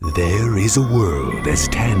There is a world as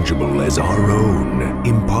tangible as our own,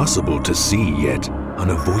 impossible to see yet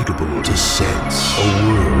unavoidable to sense. A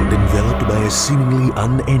world enveloped by a seemingly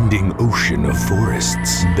unending ocean of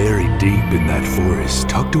forests. Buried deep in that forest,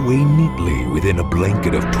 tucked away neatly within a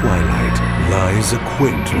blanket of twilight, lies a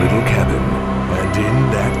quaint little cabin. And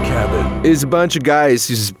in that cabin is a bunch of guys.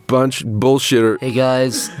 He's a bunch of bullshitter. Hey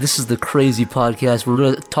guys, this is the Crazy Podcast. We're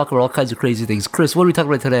gonna talk about all kinds of crazy things. Chris, what are we talking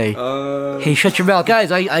about today? Hey, shut your mouth, guys!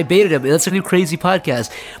 I baited him. That's a new Crazy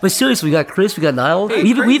Podcast. But seriously, we got Chris, we got Niall. Hey,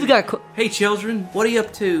 we even got. Hey, children, what are you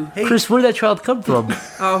up to? Hey. Chris, where did that child come from?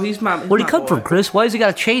 Oh, he's my. Where'd he come from, Chris? Why has he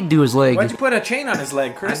got a chain to his leg? Why'd you put a chain on his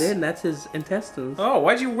leg, Chris? I didn't. That's his intestines. Oh,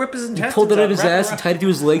 why'd you rip his intestines? He pulled it out of his ass and tied it to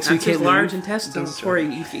his leg so he That's can't his large leave. intestines. That's where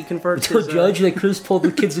he converts Don't his... judge that Chris pulled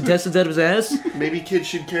the kid's intestines out of his ass. Maybe kids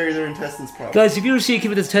should carry their intestines properly. Guys, if you ever see a kid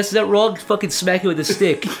with his intestines out wrong, fucking smack it with a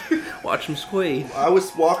stick. Watch him squeeze. I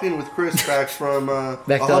was walking with Chris back from a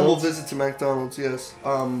humble visit to McDonald's, yes.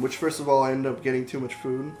 Which, first of all, I ended up getting too much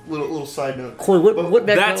food. Little side note. Corey, what McDonald's?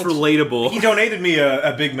 That's relatable. He donated me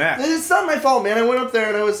a Big Mac. It's not my fault, man. I went up there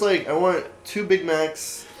and I was like, I want 2 Big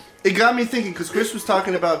Macs. It got me thinking, because Chris was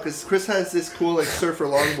talking about, because Chris has this cool, like, surfer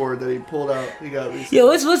longboard that he pulled out. He got recently. Yeah,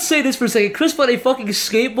 let's say this for a second. Chris bought a fucking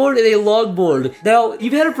skateboard and a longboard. Now,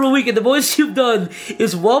 you've had it for a week, and the most you've done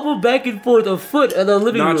is wobble back and forth a foot in the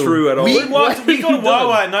living room. Not true at all. We go to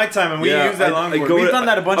Wawa at nighttime and we use that longboard. We've done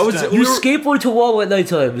that a bunch of times. You skateboard to Wawa at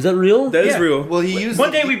nighttime. Is that real? That is real. Well, he used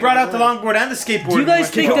One day we brought out the longboard and the skateboard. Do you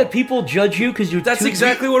guys think that people judge you because you're That's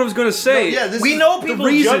exactly what I was going to say. No, yeah, we know people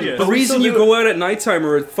judge us. The reason you go out at nighttime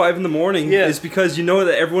or at 5 in the morning is because you know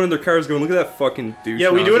that everyone in their car is going, look at that fucking douche. Yeah,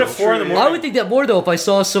 we do it at 4 in the morning. I would think that more though if I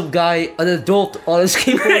saw some guy, an adult, on a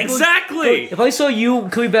skateboard. Exactly! If I saw you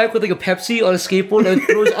coming back with like a Pepsi on a skateboard,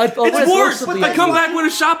 it's worse! I come back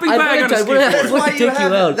with a shopping bag on a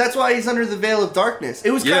skateboard. That's why he's under the veil of darkness.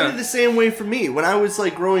 It was kind of the same way for me. When I was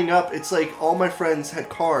like growing up, it's like all my friends had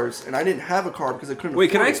cars and I didn't have a car because I couldn't afford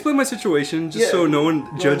can I explain my situation just so no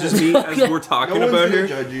one judges me as we're talking about here?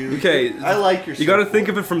 Judge you. Okay. I like your You gotta think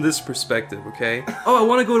of it from this perspective, okay? Oh, I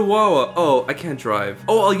want to go to Wawa. Oh, I can't drive.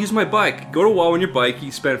 Oh, I'll use my bike. Go to Wawa on your bike.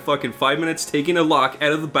 You spend fucking 5 minutes taking a lock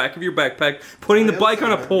out of the back of your backpack, putting the bike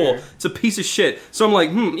on a pole. It's a piece of shit. So I'm like,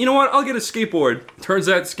 you know what? I'll get a skateboard. Turns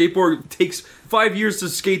out skateboard takes 5 years to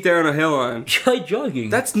skate down a hill on. Try jogging.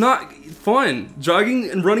 That's not fun. Jogging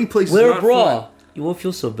and running places Wear is not a bra. fun. You won't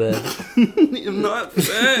feel so bad. I'm not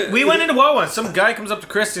bad. We went into Wawa. Some guy comes up to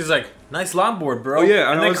Chris. He's like, "Nice longboard, bro." Oh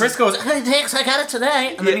yeah, and then Chris goes, "Hey, thanks, I got it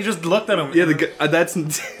today." And then he just looked at him. Yeah, the guy,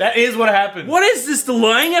 that is what happened. What is this? The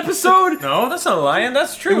lying episode? No, that's not lying.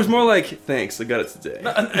 That's true. It was more like, "Thanks, I got it today."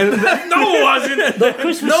 No, it wasn't. No,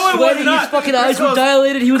 Chris was sweating. His fucking eyes were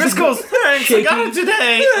dilated. He was. Chris goes, "Thanks, shaking. I got it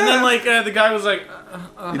today." And then like the guy was like.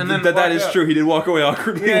 And then that is true. He did walk away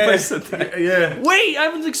awkwardly when I said that. Yeah. Wait, I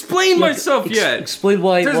haven't explained myself yet. Explain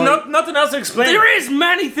why. There's nothing else to explain. There is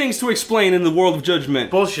many things to explain in the world of judgment.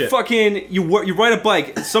 Bullshit. Fucking, you ride a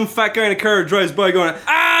bike. Some fat guy in a car drives by going,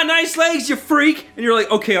 nice legs, you freak. And you're like,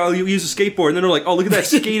 okay, I'll use a skateboard. And then they're like, oh, look at that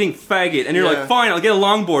skating faggot. And you're like, fine, I'll get a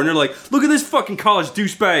longboard. And they're like, look at this fucking college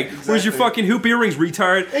douchebag. Exactly. Where's your fucking hoop earrings,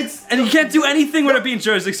 retard? And you can't do anything without being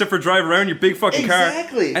judged except for drive around your big fucking car.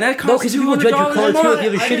 Exactly. And that costs because people judge your color too. If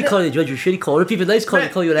you have a shitty color, they judge your shitty color. If you have a nice color, they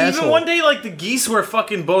call you an asshole. Even one day, like, the geese were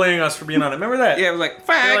fucking bullying us for being on it. Remember that? Yeah, it was like,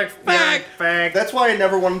 fag. That's why I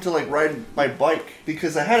never wanted to, like, ride my bike.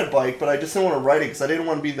 Because I had a bike, but I just didn't want to ride it because I didn't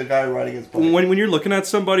want to be the guy riding his bike. When you're looking at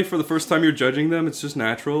somebody for the first time, you're judging them. It's just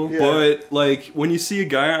natural. Yeah. But, like, when you see a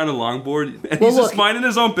guy on a longboard and he's just minding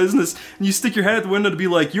his own business, and you stick your head at the window to be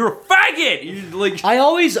like, you're a faggot! You're like, Why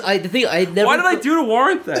did I do to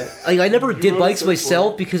warrant that? I never did bikes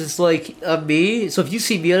myself because it's like, me. So if you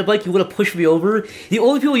see me on a bike, you want to push me over. The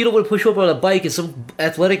only people you don't want to push over on a bike is some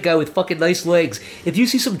athletic guy with fucking nice legs. If you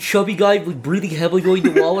see some chubby guy breathing heavily going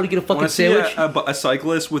to Wawa to get a fucking sandwich. A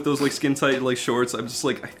cyclist with those like skin tight like shorts, I'm just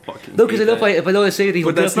like, I fucking no, because I know if I know I say anything,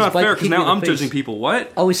 but that's not fair because now I'm judging people.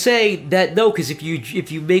 What? I was saying that no, because if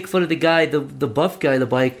you make fun of the guy, the buff guy on the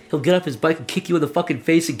bike, he'll get off his bike and kick you in the fucking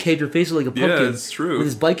face and cave your face like a pumpkin. Yeah, it's true. With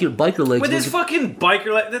his biker legs. With his fucking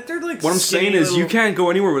biker legs, they're like. What I'm saying is, you can't go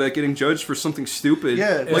anywhere without getting judged for something stupid.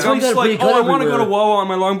 Yeah, like I'm just like, I want to go to Wawa on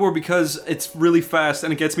my longboard because it's really fast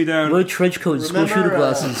and it gets me down. Wear a trench coat and school shooter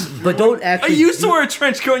glasses, but don't actually. I used to wear a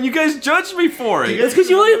trench coat and you guys judged me for it. It's because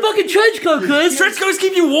you wear a fucking trench coat, cuz. Trench coats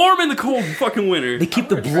keep you warm in the cold fucking winter. They keep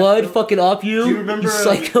the blood fucking off you. Do you remember? You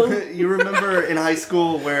psycho. You remember in high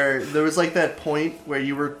school where there was like that point where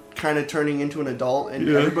you were kind of turning into an adult, and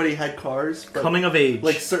everybody had cars. But Coming of age.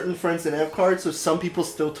 Like certain friends didn't have cars, so some people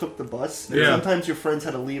still took the bus. And sometimes your friends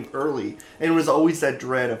had to leave early, and it was always that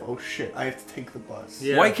dread of, oh shit, I have to take the bus.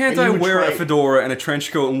 Yeah. Why can't And I you would wear a try- fedora and a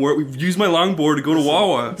trench coat and use my longboard to go to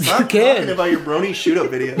Wawa? Stop can. talking about your brony shoot-up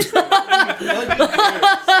videos.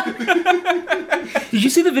 Did you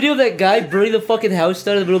see the video of that guy burning the fucking house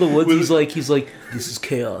down in the middle of the woods? He's like, this is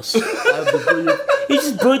chaos. He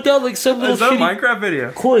just burnt down like some little Is that a shitty... Minecraft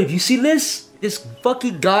video? Corey, have you seen this? This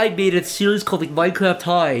fucking guy made a series called like Minecraft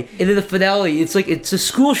High, and in the finale, it's a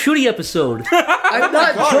school shooting episode. I'm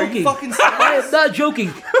not God, are you joking. fucking I am not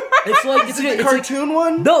joking. It's like Is it the cartoon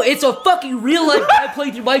one? No, it's a fucking real life guy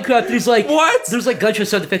playing through Minecraft. And he's like, What? There's like gunshot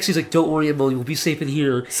sound effects. He's like, don't worry, Emily, we'll be safe in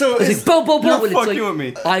here. So it's is- like, boom, boom, boom. You're and it's fucking like, with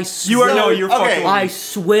me. I You are swear, no, you're Okay. fucking with me. I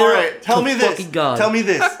swear. All right, tell to me this. fucking God. Tell me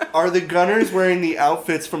this. Are the gunners wearing the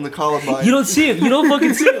outfits from the Columbine? You don't see him. You don't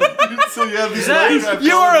fucking see him. So you have these Zach,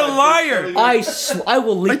 you are a liar. I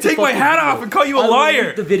will link. I take my hat off and call you a I will liar.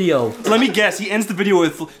 link the video. Let me guess. He ends the video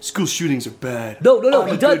with school shootings are bad. No, I'm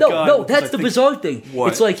he a does. good No, guy no, because that's I the think- bizarre thing. What?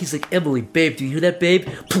 It's like he's like, Emily, babe, do you hear that, babe?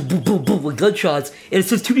 Boom, boom, boom, boom, with gunshots, and it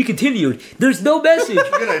says to be continued. There's no message.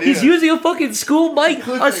 idea. He's using a fucking a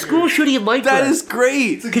school shooting in Minecraft. That is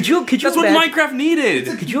great. Could you That's what imagine? Minecraft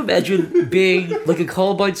needed. Could you imagine being like a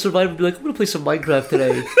Columbine survivor and be like, I'm gonna play some Minecraft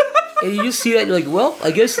today? And you just see that and you're like, well, I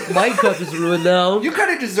guess Minecraft is ruined now. You kind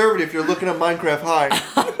of deserve it if you're looking at Minecraft High.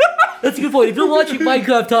 That's a good point. If you're watching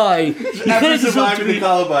Minecraft High, you kind After of deserve to surviving the be...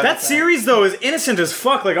 Columbine. That series though is innocent as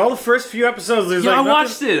fuck. Like all the first few episodes, there's Yeah, like I nothing-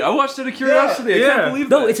 watched it. I watched it out of curiosity. I Yeah. can't believe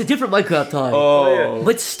No, that. it's a different Minecraft High. Oh.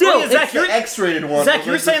 But still, Oh, yeah, Zach, it's- you're- the X-rated one. Zach,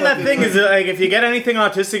 you were saying that thing is like if you get anything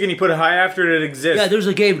autistic and you put a high after it, it exists. yeah, there's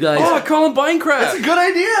a game, guys. Oh, I call him That's a Minecraft. good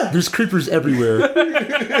idea. There's creepers everywhere.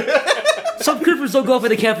 Some creepers don't go off in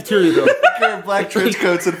the cafeteria though. Wear black trench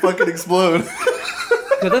coats and fucking explode.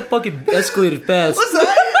 God, that fucking escalated fast. Listen,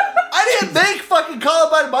 I didn't make fucking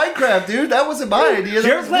Columbine Minecraft, dude. That wasn't my idea. Did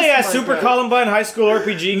you ever play a Super Columbine High School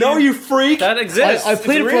RPG? No, game? you freak. That exists. I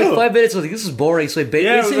played it It's for like real. 5 minutes. I was like, this is boring. So I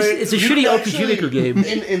Yeah, it's a You shitty can RPG actually- Maker game.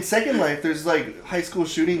 In Second Life, there's like high school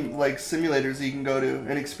shooting like simulators that you can go to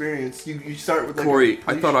and experience. You start with like Corey,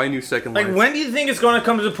 I thought I knew Second Life. Like, when do you think it's going to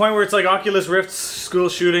come to the point where it's like Oculus Rift school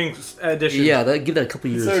shooting edition? Yeah, give that a couple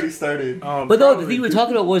years. It's already started. But no, the thing we were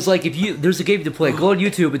talking about was like if there's a game to play, go on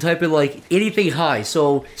YouTube and type in like anything high.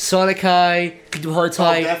 So Sonic High, Kingdom Hearts Oh,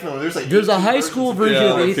 High. definitely. There's a 18 high school versions version Yeah,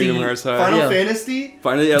 of like anything. Kingdom Hearts High. Final Yeah. Fantasy.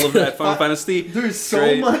 Finally, I love that. Final Fantasy. There's so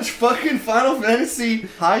Great. much fucking Final Fantasy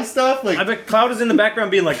high stuff. Like I bet Cloud is in the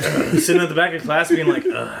background being like, sitting at the back of class being like,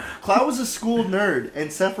 ugh. Cloud was a school nerd,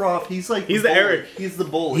 and Sephiroth, he's like He's the bully. Eric. He's the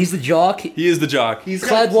bully. He's the jock. He is the jock.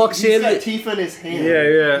 Cloud walks in. He's got Tifa in his hand. Yeah,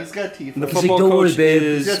 yeah. He's got Tifa. The like, football "Don't worry, coach babe."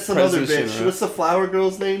 is He's got some other President, bitch. right? What's the flower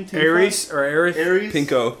girl's name? Tifa? Ares or Aerith? Ares.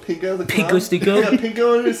 Pinko. Pinko the Pinko clown. Stinko? He's got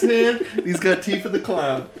Pinko in his hand. He's got Tifa the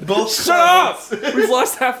clown. Both Shut up! clowns. We've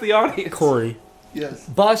lost half the audience. Corey. Yes.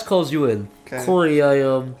 Boss calls you in. Okay. Corey,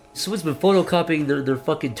 someone's been photocopying their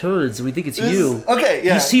fucking turds, and we think it's This you. is- okay,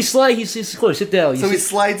 yeah. He says, Corey, sit down. So he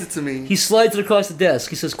slides it to me. He slides it across the desk.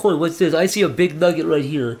 He says, Corey, what's this? I see a big nugget right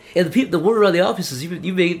here. And the word around the office is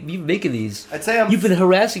you've been making these. I'd say I'm. You've been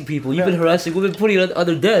harassing people. You've been harassing women, putting it on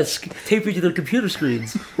their desk, taping to their computer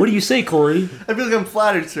screens. What do you say, Corey? I feel like I'm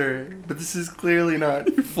flattered, sir, but this is clearly not.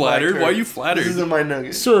 Flattered? my Why are you turn. flattered? This isn't my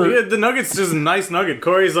nugget. Sir, Yeah, the nugget's just a nice nugget.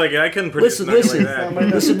 Corey's like, I couldn't produce a nugget listen. like that.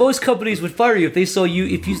 Listen, most companies would fire you if they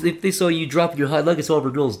saw you dropping your hot nuggets all over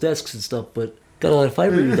girls' desks and stuff, but got a lot of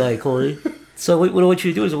fiber in your diet, Corey. So what I want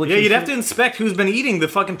you to do is Yeah, you'd have to inspect who's been eating the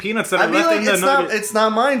fucking peanuts that I are mean, left like in the nugget. it's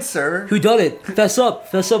not mine, sir. Who done it? Fess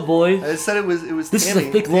up, boy. I said it was This is Tammy.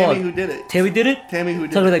 a thick Tammy log. who did it. Tammy did it. Tammy who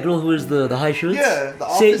did Talking about it. that girl who wears the high shirts. Yeah, the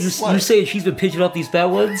Say, office you're slut. saying she's been pitching up these fat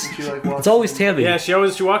ones. She, like, walks It's always in. Tammy. Yeah, she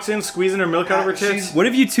walks in squeezing her milk out of her tits. What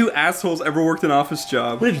have you two assholes ever worked an office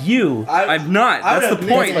job? What have you? I've not. I would That's the have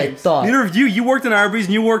point. That's what I thought. Neither of you. You worked in Arby's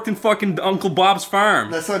and you worked in fucking Uncle Bob's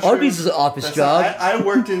farm. That's not true. Arby's is an office That's job. not- I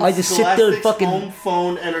worked in I just sit there and Scholastic's fucking- home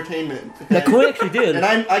phone entertainment. That Corey actually did. And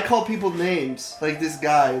I call people names. Like this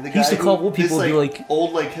guy. The guy used to who- call old people this, and be like-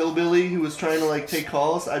 old like hillbilly who was trying to like take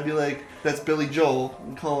calls. I'd be like, that's Billy Joel,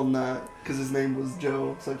 and call him that because his name was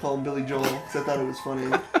Joe. So I call him Billy Joel because I thought it was funny.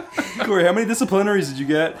 Corey, how many disciplinaries did you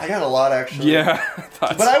get? I got a lot actually. Yeah, I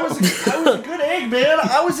thought But so. I was a good egg, man.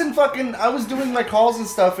 I was doing my calls and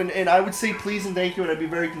stuff, and I would say please and thank you, and I'd be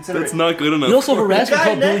very considerate. That's not good enough. You also The harassed me guy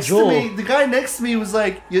called Billy next to Joel. me, the guy next to me was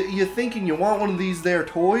like, "You thinking you want one of these there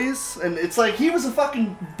toys?" And it's like he was a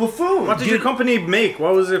fucking buffoon. What did your company make?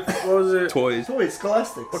 What was it? Toys. Toys,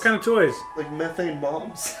 Scholastics. What kind of toys? Like methane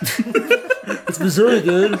bombs. It's Missouri,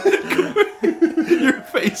 dude. Your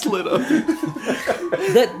face lit up.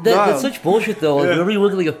 That's such bullshit though. Like, whenever you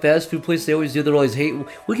work at like a fast food place, they always do. They're always, hey,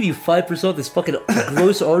 we'll give you 5% off this fucking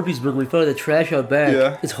gross Arby's burger we found in the trash out back.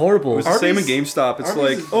 Yeah. It's horrible. It's the same in GameStop. It's Arby's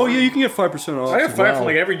like, is oh yeah, you can get 5% off. I got fired Wow. from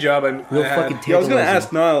like every job I Real had. fucking Yeah, I was gonna tantalizing.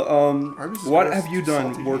 ask Niall, Arby's is what gross, have you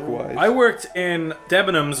done salty work-wise? I worked in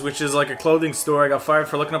Debenhams, which is like a clothing store. I got fired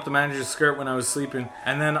for looking up the manager's skirt when I was sleeping,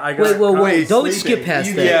 and then I got. Wait, don't sleeping. skip past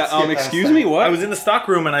You that. get- Yeah, skip past excuse that. me, what? I was in the stock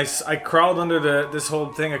room and I crawled under this whole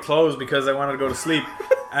thing of clothes because I wanted to go to sleep.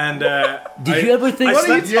 And Did you ever think? I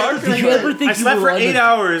slept- Did you ever think I slept you for were 8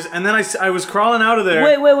 hours, and then I was crawling out of there.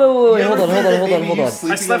 Wait, You hold ever on. think that maybe you I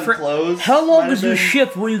sleeping slept on for- clothes How might long have was your been-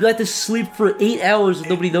 shift where you got to sleep for 8 hours and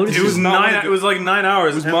nobody noticed? It was not one of 9. the- It was like 9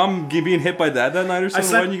 hours. Was And mom being hit by that night or I something?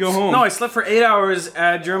 slept. Why didn't you go home? No, I slept for 8 hours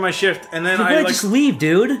during my shift, and then You I gotta like just leave,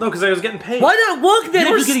 dude. no, because I was getting paid. Why not work then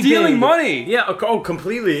you were if you're getting stealing paid? money. Yeah. Oh,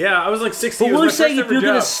 completely. Yeah, I was like 16. But It was we're my saying first if you're ever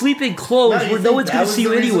gonna job. sleep in clothes Matt, you where no think one's that gonna was see the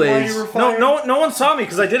you reason why anyways. you were fired? No one saw me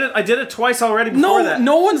because I did it twice already before that.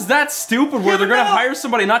 No one's that stupid where Yeah, they're but gonna no. hire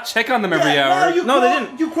somebody, not check on them every Yeah, hour. you No, they crawled-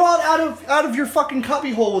 didn't. You crawled out of your fucking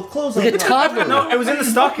cubby hole with clothes on. Like a top. toddler. No, it was in the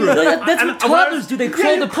stock room. That's And what when I toddlers was- do. They Yeah,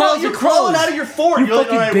 crawl the piles you're of crawling clothes. out of your fort. You You're like,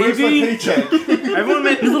 fucking all right, where's my baby. paycheck? Everyone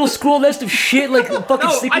made. You little squirrel nest of shit like fucking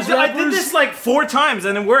No, sleepers I wrappers. did this like 4 times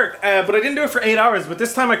and it worked, but I didn't do it for 8 hours. But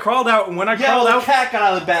this time I crawled out, and when I Yeah, crawled well, out, the cat got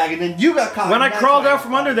out of the bag, and then you got caught. when I and that's crawled why out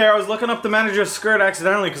from under there, I was looking up the manager's skirt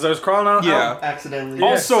accidentally because I was crawling out. Yeah. accidentally.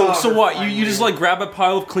 Also, Yeah. so what? You just like grab a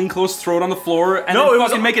pile of clean clothes, throw it on the floor, and No, then it was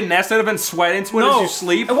fucking a- make a nest out of it and sweat into it No, as you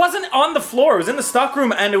sleep? It wasn't on the floor. It was in the stock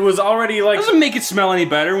room, and it was already like. Doesn't make it smell any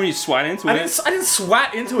better when you sweat into I it. didn't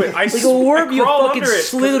swat into it. I like a worm, you crawled fucking under it.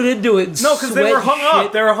 slithered into it. And No, because they sweat were and hung shit.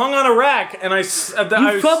 up. They were hung on a rack, and I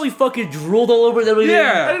You probably fucking drooled all over it and everything.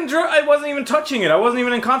 Yeah. I wasn't even touching it. I wasn't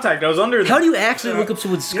even in contact. I was under. How do you actually look up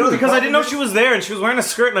someone's skirt? Because I didn't know she was there, and she was wearing a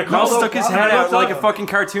skirt, and I Carl crawled stuck his out. head I out looked like a up. fucking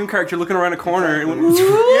cartoon character looking around a corner. And went,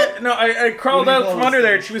 Yeah, no, I crawled What do you out call from those under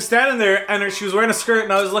there, things? and she was standing there, and she was wearing a skirt,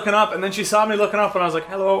 and I was looking up, and then she saw me looking up, and I was like,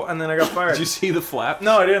 "Hello," and then I got fired. Did you see the flap?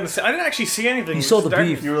 No, I didn't. I didn't actually see anything. You It saw was the dark.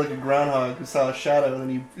 beef. You were like a groundhog who saw a shadow, and then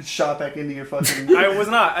you shot back into your fucking. I was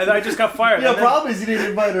not. I just got fired. Yeah, And then problem is you didn't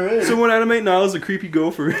invite her in. Someone animate Niall as a creepy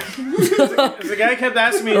gopher. the guy kept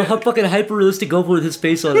asking me. A fucking hyper realistic gopher with his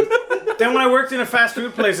face on it. Then when I worked in a fast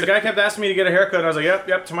food place, the guy kept asking me to get a haircut, and I was like,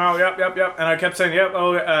 "Yep, tomorrow, yep," and I kept saying, "Yep."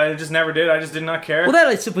 Oh, I just never did. I just did not care. Well, that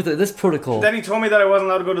I sympathize. That's protocol. Then he told me that I wasn't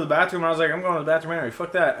allowed to go to the bathroom, and I was like, "I'm going to the bathroom anyway.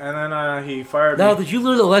 Fuck that." And then he fired Now, me. did you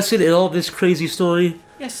learn a lesson in all this crazy story?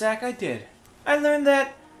 Yes, Zach, I did. I learned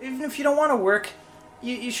that even if you don't want to work,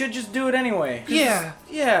 you should just do it anyway. Yeah.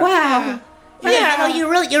 Yeah. Wow. Yeah, you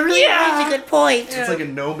really raised a good point. It's like a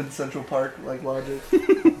gnome in Central Park, like logic.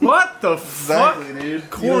 What the fuck? Exactly, dude.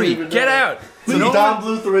 Corey, You don't even get know. out. It's a Don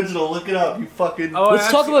Bluth original. Look it up. You fucking. Oh,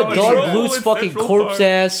 Let's talk about Troll Don Bluth's in fucking Central corpse Park.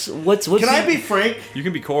 ass. What's Can I he- be frank? You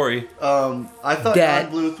can be Corey. I thought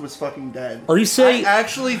Dead. Don Bluth was fucking dead. Are you saying? I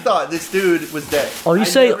actually thought this dude was dead. Are you I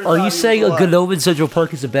saying? never Are thought you he was saying A alive. Gnome in Central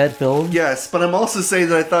Park is a bad film? Yes, but I'm also saying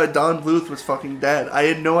that I thought Don Bluth was fucking dead. I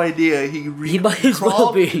had no idea he might as well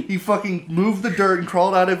crawled, be. He fucking moved the dirt and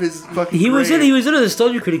crawled out of his fucking. He was grave. in a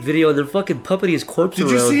Nostalgia Critic video and they're fucking puppeting his corpse Did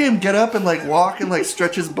around. you see him get up and like walk and like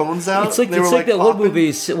stretch his bones out? It's like They were, that one popping.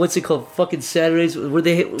 movie. What's it called? Fucking Saturdays where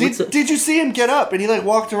they hit. Did you see him get up and he like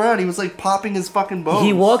walked around? He was like popping his fucking bones.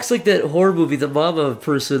 He walks like that horror movie, the mama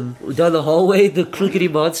person, down the hallway, the crickety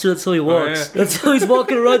monster. That's how he walks. yeah. That's how he's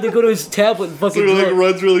walking around. They go to his tablet and So fucking he like draw.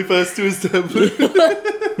 runs really fast to his tablet.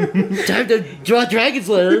 Time to draw Dragon's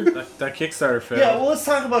Lair. That Kickstarter failed. Yeah, well, let's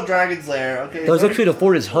talk about Dragon's Lair. Okay, That was actually to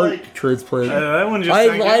afford his heart Like- transplant. that one just I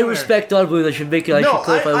sank in there. respect Don Bluth. I should make it. I no, should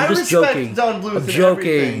clarify. I I'm just respect joking. Don Bluth I'm and joking.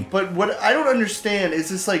 everything, but what I don't understand is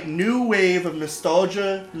this like new wave of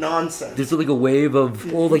nostalgia nonsense. There's like a wave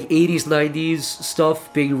of old like 80s, 90s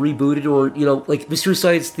stuff being rebooted, or like Mystery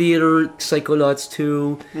Science Theater, Psychonauts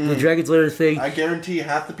 2, the Dragon's Lair thing. I guarantee you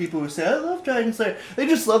half the people who say I love Dragon's Lair, they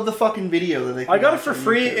just love the fucking video that they. Can I got it watch for on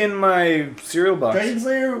free YouTube. in my cereal box. Dragon's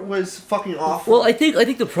Lair was fucking awful. Well, I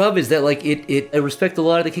think the problem is that like I respect a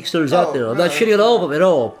lot of the Kickstarters out Oh, there. I'm no, not shitting on all of them at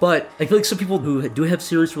all, but I feel like some people who do have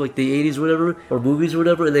series from like the 80s or whatever, or movies or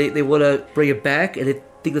whatever, and they want to bring it back, and they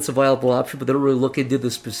think that's a viable option, but they don't really look into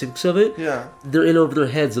the specifics of it. yeah. They're in over their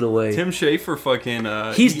heads in a way. Tim Schafer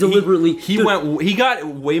fucking. He's deliberately- He Dude. He got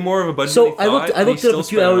way more of a budget. So than he I looked thought, at and he it a still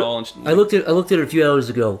few spent it hours. all on- I looked at it a few hours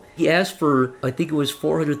ago. He asked for, I think it was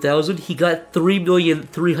 400,000. He got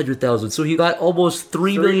 3,300,000. So he got almost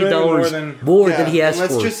 $3 million more Yeah, than he asked and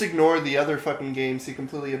let's for. just ignore the other fucking games he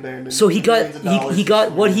completely abandoned. So he got Millions of dollars he just got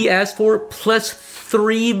for what it. he asked for plus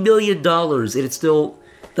 $3 million, and it's still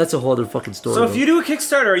That's a whole other fucking story. So if you do a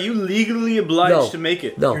Kickstarter, are you legally obliged No. to make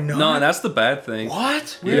it? No. You're not? No, that's the bad thing.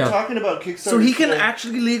 What? We were Yeah. talking about Kickstarter. So he can today.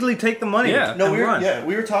 actually legally take the money. Yeah. No, and we were run.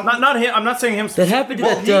 we were talking. Not him. I'm not saying him. that happened to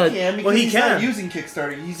Well, that. he can because well, he he's not can. using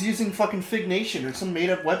Kickstarter. He's using fucking Fig Nation or some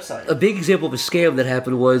made-up website. A big example of a scam that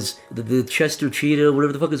happened was the Chester Cheetah,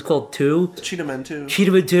 whatever the fuck it's called, 2. Cheetah Man too.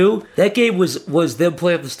 Cheetahman 2. That game was them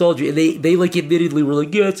playing up nostalgia, and they like admittedly were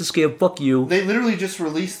like, yeah, it's a scam, fuck you. They literally just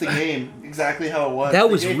released the game exactly how it was. That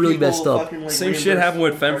They was gave really people messed up. fucking, like, Same shit reimbursed happened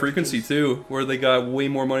with Femme cartridges. Frequency too, where they got way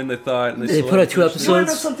more money than they thought. And They still put out haven't 2 finished it. You want to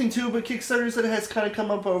know episodes. something too? But Kickstarters that has kind of come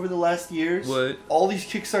up over the last years. What? All these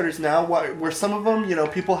Kickstarters now, where some of them,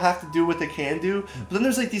 people have to do what they can do. But then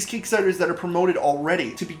there's like these Kickstarters that are promoted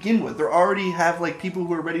already to begin with. They already have like people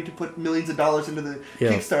who are ready to put millions of dollars into the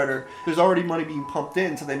Yeah. Kickstarter. There's already money being pumped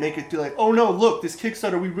in, so they make it be like, oh no, look, this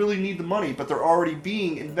Kickstarter, we really need the money, but they're already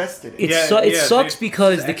being invested in. It sucks they-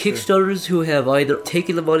 because the extra. Kickstarters who have either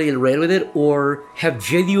taken the money and ran with it or have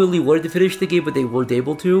genuinely wanted to finish the game but they weren't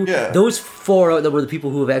able to, Yeah. those far outnumber the people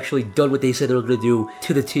who have actually done what they said they were going to do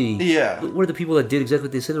to the T. Yeah. One of the people that did exactly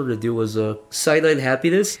what they said they were going to do was Cyanide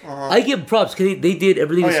Happiness. I give them props because they did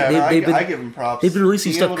everything. Oh yeah, they've I give them props. they've been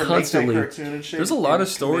releasing Being stuff able to make that constantly. cartoon and shit, There's a lot of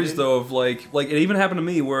being stories committed. though of like it even happened to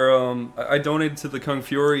me where I donated to the Kung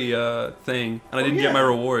Fury thing and I didn't yeah. get my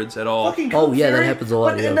rewards at all. Fucking Oh, Kung yeah, that Fury. happens a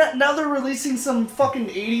lot, But, yeah. and now they're releasing some fucking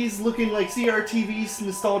 80s looking like CRTV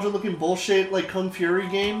nostalgia looking bullshit like Kung Fury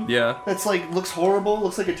game. Yeah. That's like looks horrible.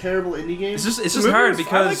 Looks like a terrible indie game. It's just The movie hard was- I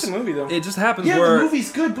because like the movie, though. it just happens yeah, where the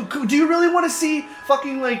movie's good, but do you really want to see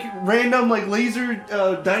fucking like random like laser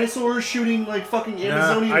dinosaurs shooting like fucking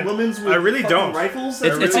Amazonian I- women's with I really fucking don't. rifles?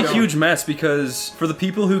 it's really a huge mess because for the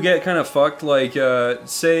people who get kind of fucked, like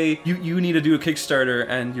say you need to do a Kickstarter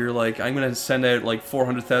and you're like, I'm gonna send out like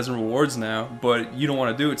 400,000 rewards now, but you don't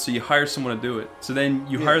want to do it, so you hire someone to do it. So then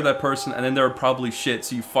you hire that person and then they're probably shit,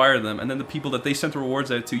 so you fire them, and then the people that they sent the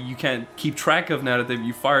rewards out to, you can't keep track of now that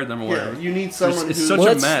you fired them or whatever. Yeah, you need someone it's who. such Well,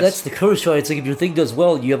 a that's, mess. that's the curse, right? It's like if your thing does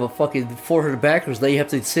well, you have a fucking 400 backers. Now you have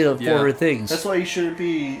to sit on Yeah. 400 things. That's why you shouldn't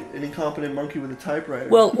be an incompetent monkey with a typewriter.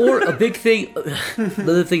 Well, or a big thing,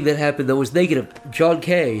 another thing that happened that was negative. John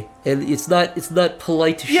Kay, and it's not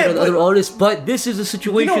polite to shit Yeah, on but- other artists, but this is a you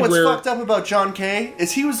situation know what's where fucked up about John Kay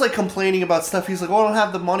is he was like complaining about stuff. He's like, "Oh, I don't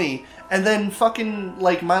have the money," and then fucking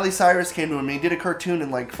like Miley Cyrus came to him and he did a cartoon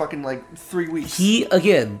in like fucking like 3 weeks. he,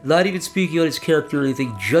 again, not even speaking on his character or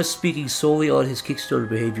anything, just speaking solely on his Kickstarter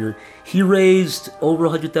behavior, he raised over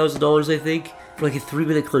 $100,000, I think, for like a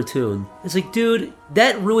 3-minute cartoon. It's like, dude,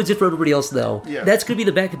 that ruins it for everybody else now. Yeah. That's gonna be in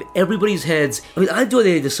the back of everybody's heads. I mean, I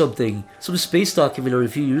donated to some space documentary a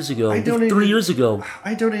few years ago, I donated- 3 years ago.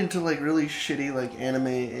 I donated to like really shitty like anime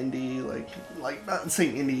indie like not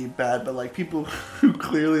saying indie bad, but like people who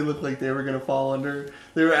clearly looked like they were gonna fall under.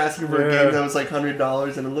 They were asking for a game that was like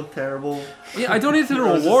 $100 and it looked terrible. Yeah, I donated to the I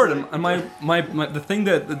was just reward, like- and my the thing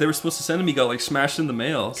that they were supposed to send to me got like smashed in the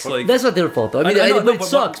mail. It's like That's not their fault, though. I mean, know, but it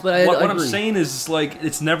sucks. But I what I'm agree. saying is like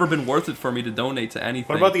it's never been worth it for me to donate to anything.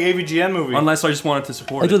 What about the AVGN movie? Unless I just wanted to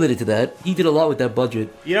support I it. donated to that. He did a lot with that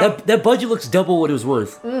budget. You know- that budget looks double what it was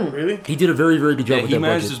worth. Really? He did a very, very good job Yeah, with he that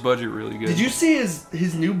managed budget. his budget really good. Did you see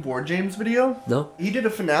his new Board James video? No? He did a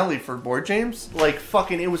finale for Board James. Like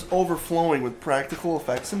fucking, it was overflowing with practical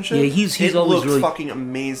effects and shit. Yeah, he's it always looked really- fucking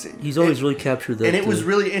amazing. He's always really captured that. And it was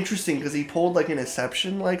really interesting because he pulled like an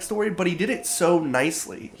Inception like story, but he did it so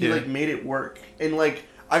nicely. He Yeah. like made it work. And like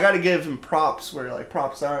I gotta give him props where like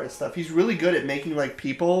props are and stuff. He's really good at making like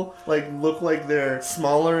people like look like they're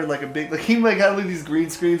smaller and like a big like he like had like these green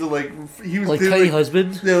screens of like he was like doing, Tiny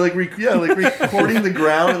Husband. yeah, like recording the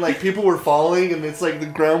ground and like people were falling and it's like the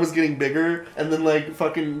ground was getting bigger and then like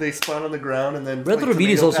fucking they spawn on the ground and then Red like, Letter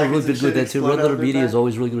Media is tomato also really packets been and good at that shit too. explode Red out Letter of their Media is back.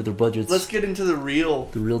 always really good with their budgets. Let's get into the real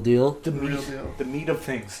deal. the real deal. The meat of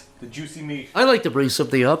things. The juicy meat. I'd like to bring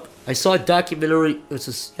something up. I saw a documentary.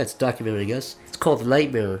 It's a documentary, I guess. It's called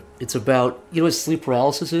Nightmare. It's about, you know what sleep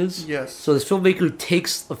paralysis is? Yes. So this filmmaker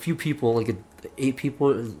takes a few people, like 8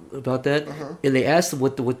 people, about that, and they ask them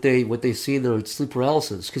what they see in their sleep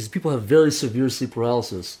paralysis, because people have very severe sleep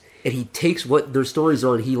paralysis. And he takes what their stories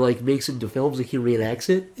are and he like makes it into films and he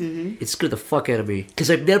reenacts it. Mm-hmm. It scared the fuck out of me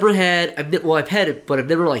because I've had it, but I've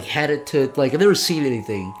never like had it to like I've never seen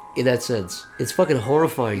anything in that sense. It's fucking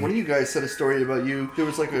horrifying. One of you guys said a story about you. There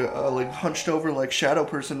was like a like hunched over like shadow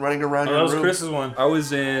person running around Oh, your that was room. Chris's one. I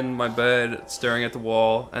was in my bed staring at the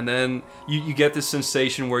wall, and then you get this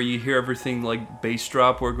sensation where you hear everything like bass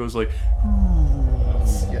drop, where it goes like,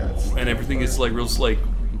 Yeah, it's- and everything is like real like,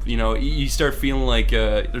 you know, you start feeling like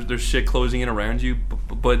there's shit closing in around you,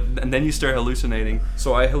 but and then you start hallucinating.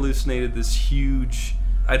 So I hallucinated this huge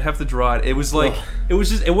I'd have to draw it. It was like it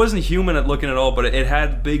wasn't human at looking at all, but it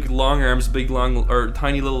had big long arms,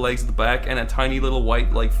 tiny little legs at the back, and a tiny little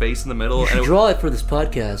white like face in the middle. You should draw it for this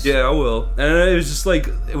podcast. Yeah, I will. And it was just like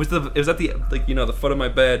it was at the like the foot of my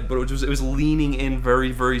bed, but it was leaning in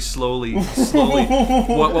very very slowly,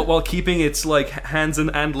 while keeping its like hands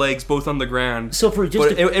and legs both on the ground. So for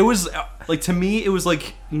just it was like to me it was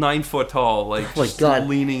like 9 foot tall, like oh my God,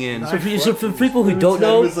 leaning in. So for people who don't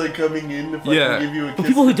know, was like coming in to give you a kiss. For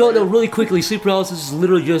people who don't know, really quickly, sleep paralysis is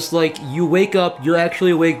literally just like you wake up, you're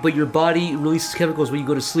actually awake, but your body releases chemicals when you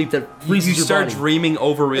go to sleep that freezes you start your body. Dreaming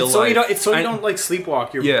over real life. You don't like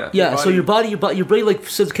sleepwalk. Your so body. your brain like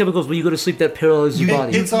sends chemicals when you go to sleep that paralyzes your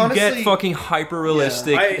body. You get fucking hyper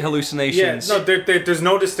realistic hallucinations. Yeah, no, there's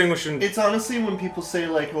no distinguishing. It's honestly when people say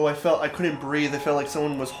like, oh, I couldn't breathe. I felt like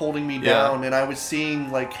someone was holding me down, and I was seeing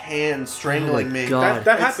like hands strangling me. God.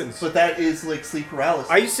 That happens. But that is like sleep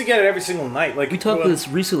paralysis. I used to get it every single night. Like we talked about this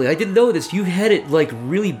recently. I didn't know this. You had it like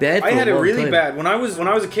really bad. I had it really time. bad when I was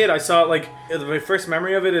a kid. I saw it like my first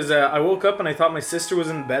memory of it is I woke up and I thought my sister was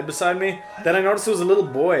in bed beside me. Then I noticed it was a little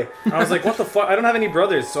boy. And I was like, what the fuck? I don't have any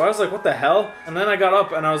brothers, so I was like, what the hell? And then I got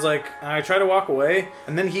up and I was like, and I tried to walk away,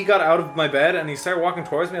 and then he got out of my bed and he started walking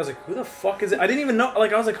towards me. I was like, who the fuck is it? I didn't even know.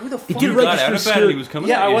 Like I was like, who the fuck? He got out of bed and he was coming.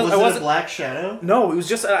 Yeah, was it a black shadow? No, it was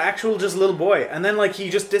just an actual little boy, and then like he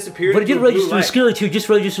just disappeared. But it didn't register scary too. It just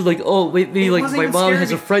registered like, oh wait, maybe like my mom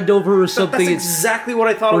has a friend over or something. That's exactly what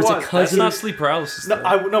I thought it was. A cousin. That's not sleep paralysis.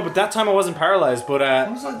 No, but that time I wasn't paralyzed. But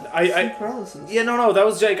sleep paralysis. Yeah, no, that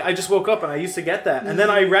was like I just woke up and I used to get that, and then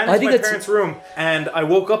I ran into my parents' room and I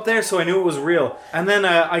woke up there, so I knew it was real. And then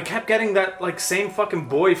I kept getting that like same fucking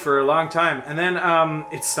boy for a long time, and then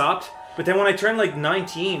it stopped. But then when I turned like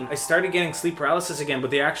 19, I started getting sleep paralysis again,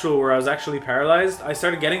 but the actual where I was actually paralyzed, I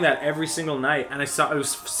started getting that every single night, and I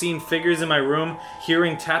was seeing figures in my room,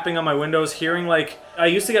 hearing tapping on my windows, hearing like I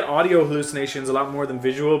used to get audio hallucinations a lot more than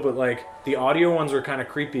visual, but like the audio ones were kind of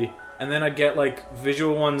creepy. And then I'd get like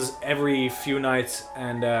visual ones every few nights,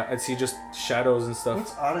 and I'd see just shadows and stuff.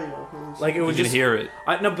 What's audio? Like it would you just can hear it.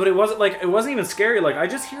 No, but it wasn't even scary. Like I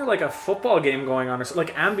just hear like a football game going on, or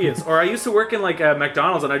like ambience. Or I used to work in like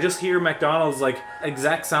McDonald's, and I just hear McDonald's like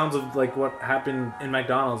exact sounds of like what happened in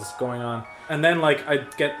McDonald's going on. And then, like,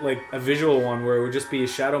 I'd get, like, a visual one where it would just be a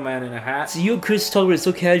shadow man in a hat. So you and Chris talk about it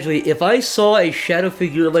so casually. If I saw a shadow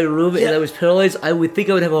figure in my room and I was paralyzed, I would think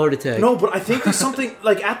I would have a heart attack. No, but I think there's something,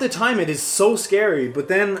 like, at the time, it is so scary. But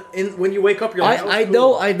then, when you wake up, you're like, I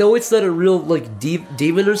know it's not a real, like,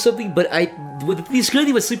 demon or something, but the scary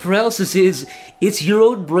thing about sleep paralysis is it's your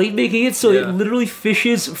own brain making it, so it literally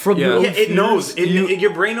fishes from your own it fears. knows.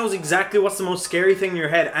 Your brain knows exactly what's the most scary thing in your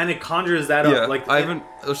head, and it conjures that up. Like I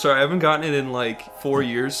haven't gotten it in like 4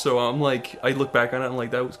 years, so I'm like, I look back on it and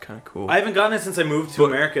like that was kind of cool. I haven't gotten it since I moved to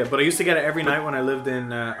America, but I used to get it every night when I lived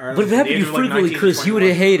in Ireland. But if it happened to you frequently, Chris, you would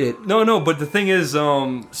hate it. No, but the thing is,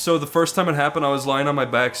 so the first time it happened, I was lying on my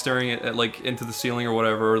back staring at like into the ceiling or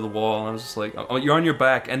whatever, or the wall, and I was just like, oh, you're on your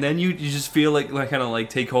back, and then you just feel like kind of like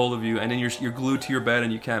take hold of you, and then you're glued to your bed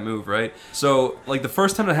and you can't move, right? So like the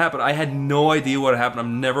first time it happened, I had no idea what happened. I've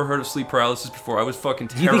never heard of sleep paralysis before. I was fucking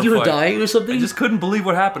terrified. Do you think you were dying or something? I just couldn't believe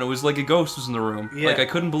what happened. It was like a ghost was in the room. Yeah. Like I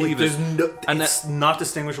couldn't believe it. It's not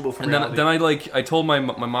distinguishable from reality. Then I told my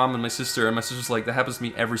mom and my sister, and my sister's like, that happens to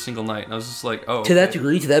me every single night, and I was just like, oh. To that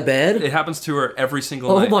degree, to that bad? It happens to her every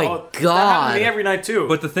single night. Oh my god. That happened to me every night too.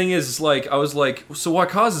 But the thing is, like, I was like, so what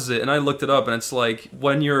causes it? And I looked it up, and it's like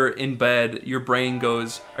when you're in bed, your brain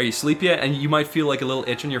goes, are you asleep yet? And you might feel like a little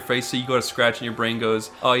itch on your face, so you go to scratch, and your brain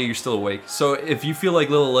goes, oh yeah, you're still awake. So if you feel like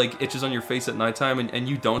little like itches on your face at nighttime, and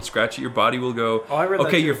you don't scratch it, your body will go, oh, I read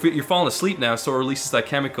okay, that too. you're falling asleep now, so it releases that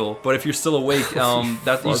chemical. But if you're still awake,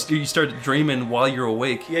 you start dreaming while you're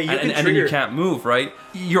awake, yeah, and then you can't move, right?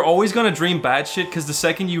 You're always gonna dream bad shit, because the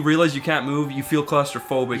second you realize you can't move, you feel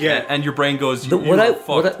claustrophobic, and your brain goes, what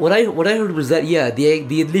I heard was that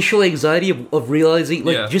the initial anxiety of realizing,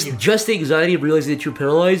 like just the anxiety of realizing that you're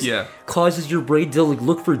paralyzed, causes your brain to like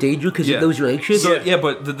look for danger because it knows you're anxious. So,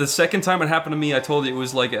 but the second time it happened to me, I told you it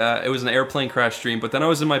was like it was an airplane crash dream. But then I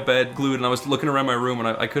was in my bed glued, and I was looking around my room, and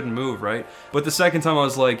I couldn't move, right? But the second time I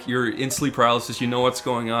was like, you're in sleep paralysis, you know what's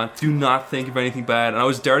going on, do not think of anything bad. And I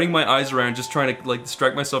was darting my eyes around, just trying to like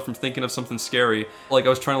distract myself from thinking of something scary. Like I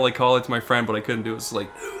was trying to like call it to my friend, but I couldn't do it. It's like,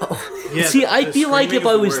 see, I feel like if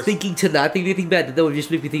I was thinking to not think of anything bad, that would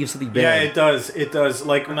just make me think of something bad. Yeah, it does. It does.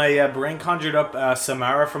 Like my brain brain conjured up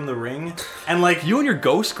Samara from The Ring, and like You and your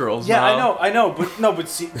ghost girls. yeah, now. I know,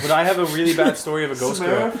 but I have a really bad story of a ghost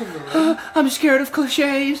girl. I'm scared of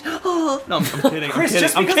cliches. Oh. No, I'm kidding. Chris, I'm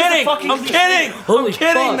just kidding. I'm because it's a kidding. fucking I'm kidding. Holy I'm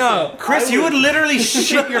kidding. fuck. No. Chris, you would literally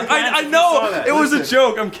shit your pants. I if you saw know. that. It was a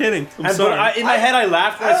joke. I'm kidding. I'm sorry. In my head, I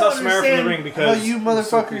laughed when I saw Samara from The Ring how because you it was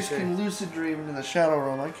so motherfuckers cliche. can lucid dream in the shadow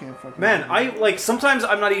realm. I can't fucking. Man, I like sometimes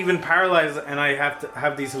I'm not even paralyzed, and I have to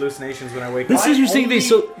have these hallucinations when I wake This up. is interesting to me.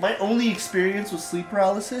 So My only experience with sleep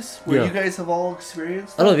paralysis, where Yeah. you guys have all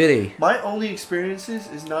experienced. I don't have any. My only experiences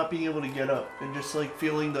is not being able to get up and just like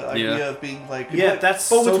feeling the idea of being like. Yeah, that's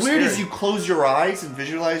But so what's weird is scary. you close your eyes and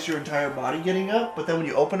visualize your entire body getting up, but then when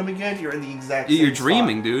you open them again, you're in the exact. You're same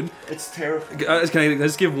dreaming, spot. dude. It's terrifying. Can I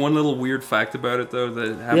just give one little weird fact about it though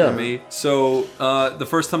that happened Yeah. to me? So the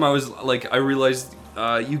first time I was like, I realized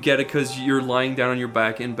you get it because you're lying down on your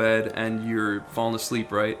back in bed and you're falling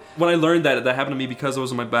asleep, right? When I learned that happened to me because I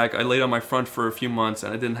was on my back, I laid on my front for a few months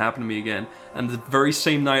and it didn't happen to me again. And the very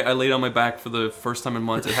same night I laid on my back for the first time in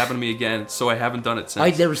months, it happened to me again. So I haven't done it since. I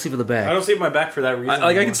never sleep on the I back. don't sleep on my back for that reason. I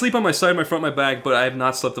anymore. can sleep on my side, my front, my back, but I have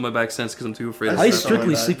not slept on my back since because I'm too afraid. I of I sleep sleep. on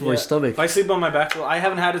my strictly back. sleep on my stomach. If I sleep on my back, well, I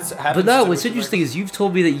haven't had it happen. But no, since I what's was interesting like- is you've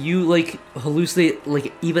told me that you like hallucinate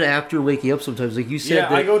like even after waking up sometimes. Like you said Yeah,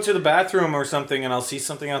 that. I go to the bathroom or something and I'll see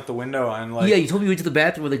something out the window and like. Yeah, you told me you went to the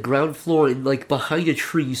bathroom on the ground floor and like behind a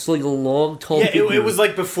tree you saw like a long, tall Yeah, figure. it was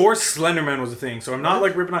like before Slenderman was a thing, so I'm not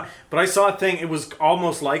like ripping on. But I saw a thing. It was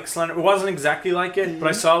almost like Slender. It wasn't exactly like it, but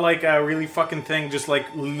I saw like a really fucking thing, just like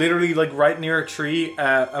literally like right near a tree,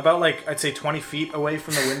 about like I'd say 20 feet away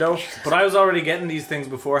from the window. But I was already getting these things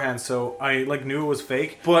beforehand, so I like knew it was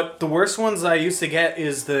fake. But the worst ones I used to get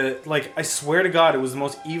is the like I swear to God, it was the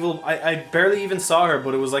most evil. I barely even saw her,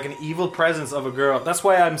 but it was like an evil presence of a girl. That's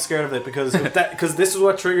why I'm scared of it because this is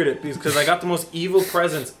what triggered it because I got the most evil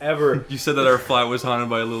presence ever. You said that our flat was haunted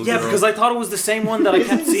by a little Yeah, girl. because I thought it was the same one that I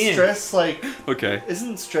kept Isn't seeing. stress like? Okay.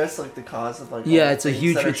 Isn't stress like the cause of like? Yeah, all the it's a things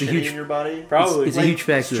huge- that are it's a shitty huge- in your body. Probably. It's a huge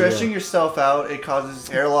factor. Stressing Yeah. yourself out, it causes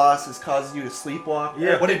hair loss. It causes you to sleepwalk.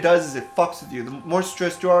 Yeah. What it does is it fucks with you. The more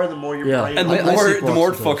stressed you are, the more your Yeah. brain. And I the more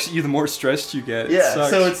sleepwalk it sometimes. fucks you, the more stressed you get. It yeah. sucks.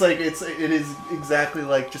 So it's like it is exactly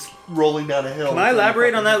like just rolling down a hill. Can I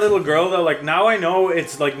elaborate on that little girl though? Like now I know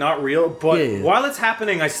it's like not real, but Yeah. while it's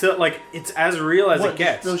happening, I still like it's as real as What, it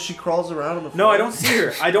gets. So she crawls around on the floor? No, I don't see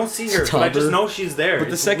her. I don't see her, but I just toddler. know she's there. But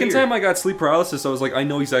the It's second weird. time I got sleep paralysis, I was like, I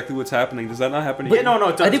know exactly what's happening. Does that not happen to But you? no,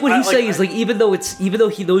 it does. I think what he's saying is like even though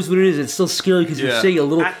he knows what it is, it's still scary because you're Yeah. saying a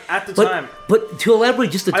little. At the but, time. but to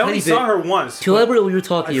elaborate just a I tiny only bit. saw her once. To elaborate on what you're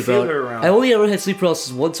talking I feel about, her around. I only ever had sleep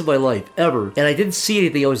paralysis once in my life, ever, and I didn't see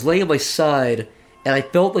anything. I was laying on my side, and I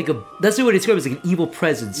felt like that's the way to describe it, as like an evil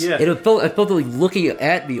presence. Yeah. And I felt it like looking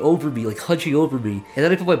at me, over me, like hunching over me, and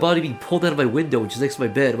then I felt my body being pulled out of my window, which is next to my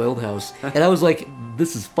bed in my old house, and I was like,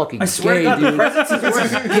 "This is fucking I swear gay, to God, the dude. presence is This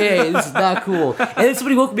is worse. gay. This is not cool." And then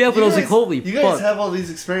somebody woke me up, and I was like, "Holy You guys fuck!" have all these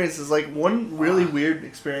experiences. Like one really weird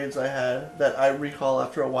experience I had that I recall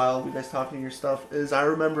after a while of you guys talking your stuff is I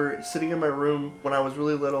remember sitting in my room when I was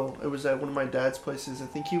really little. It was at one of my dad's places. I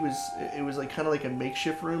think it was like kind of like a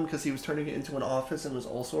makeshift room because he was turning it into an office and it was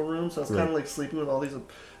also a room. So I was kind of like sleeping with all these.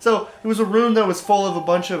 So it was a room that was full of a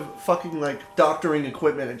bunch of fucking like doctoring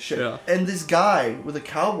equipment and shit. Yeah. And this guy with a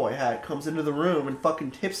cowboy hat comes into the room and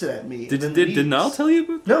fucking tips it at me. Did and then leaves. Niall tell you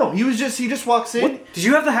about? No, he just walks in. Did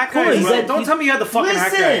you have the hat guy Cool, as he's well? at- Don't tell me you had the fucking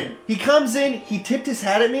hat guy. Listen, he comes in, he tipped his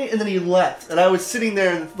hat at me, and then he left. And I was sitting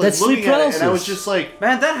there and like, That's looking sleep at it, and I was paralysis. just like,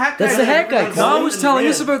 Man, that hat guy. That's the hat guy. everyone's- Niall was and telling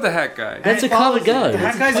ran. us about the hat guy. That's a And follows common guy. it. The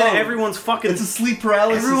hat guy's in code. everyone's fucking. It's a sleep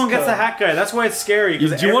paralysis. Everyone gets the code. hat guy. That's why it's scary. Do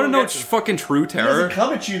 'cause you want to everyone know gets it. fucking true He doesn't terror?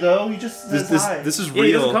 come at you though. He just says hi. This is Yeah,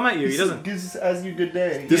 he doesn't real. come at you. He He doesn't. gives as you good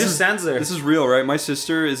day. He just stands there. This is real, right? My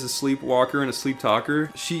sister is a sleepwalker and a sleep talker.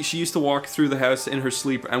 She used to walk through the house in her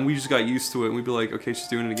sleep, and we just got used to it. And we'd be like, okay, she's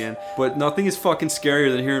doing it again. But nothing is fucking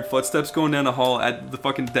scarier than hearing footsteps going down the hall at the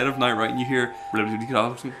fucking dead of night, right? And you hear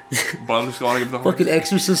Fucking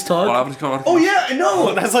exorcist talk. Oh yeah, I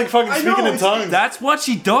know. That's like fucking I speaking know, in tongues. That's what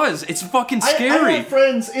she does. It's fucking I scary. have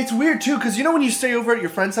friends. It's weird too, because you know when you stay over at your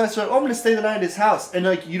friend's house, you're like, "Oh, I'm gonna stay the night at his house," and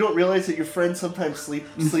like you don't realize that your friend sometimes sleep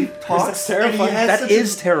talks. That's terrifying. And he has That such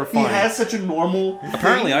is a, terrifying. He has such a normal.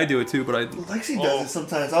 Apparently, thing. I do it too, but I. Lexi does it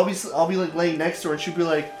sometimes. I'll be like laying next to her, and she'll be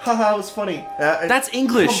like, "Haha, it was funny." That's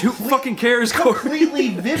English. Who fucking cares? Completely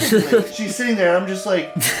vividly. She's sitting there. I'm just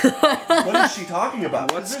like, what is she talking about?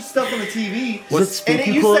 Because there's stuff on the TV. Is it And it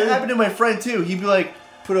spooky used porn? to happen to my friend too. He'd be like,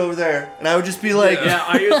 put over there. And I would just be like... Yeah,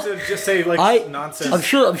 I used to just say, like, nonsense. I'm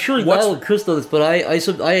sure Lyle and Chris know this, but I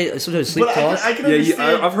sometimes sleep talk. I can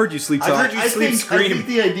understand. I've heard you sleep talk. I've heard you sleep scream. I think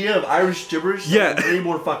the idea of Irish gibberish is way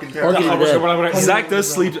more fucking I'll give you terrifying. that. Zach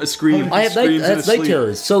does sleep scream. I have that's night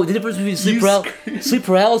terrors. So the difference between sleep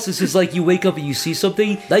paralysis is like you wake up and you see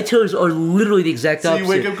something. Night terrors are literally the exact opposite.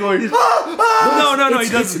 So you wake up going, No, he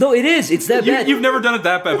doesn't. No, it is. It's that bad. You've never done it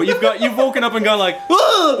that bad, but you've woken up and gone like,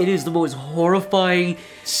 It is the most horrifying,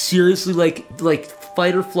 seriously, like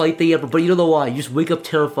fight or flight thing ever. But you don't know why. You just wake up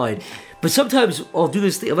terrified. But sometimes I'll do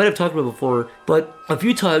this thing. I might have talked about it before, but a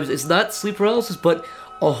few times it's not sleep paralysis, but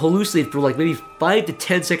I'll hallucinate for like maybe 5 to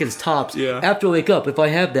 10 seconds tops after I wake up, if I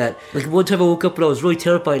have that. Like one time I woke up and I was really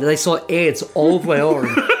terrified and I saw ants all over my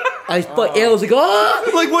arm. I was like,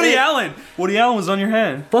 oh! like Woody Allen. Woody Allen was on your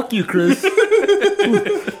hand. Fuck you, Chris. Beat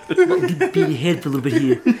your head for a little bit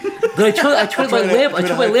here. But I turned my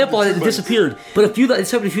lamp on and it disappeared. But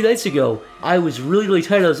this happened a few nights ago. I was really, really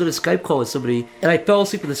tired. I was on a Skype call with somebody, and I fell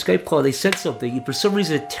asleep in the Skype call. And they said something, and for some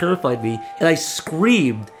reason it terrified me. And I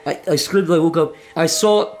screamed. I screamed when I woke up. I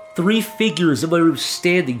saw 3 figures in my room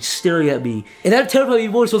standing, staring at me. And that terrified me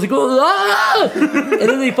more, so I was like, ah! And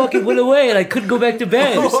then they fucking went away, and I couldn't go back to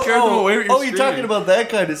bed. You're talking about that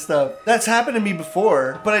kind of stuff. That's happened to me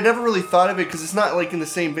before, but I never really thought of it because it's not like in the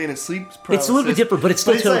same vein as sleep paralysis. It's a little bit different, but it's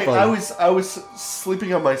still terrifying. Like, I was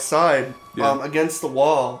sleeping on my side against the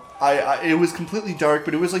wall. It was completely dark,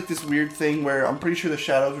 but it was like this weird thing where I'm pretty sure the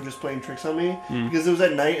shadows were just playing tricks on me because it was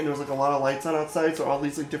at night and there was like a lot of lights on outside, so all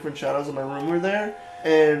these like different shadows in my room were there.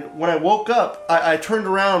 And when I woke up, I turned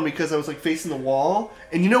around because I was like facing the wall.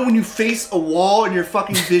 And you know when you face a wall and your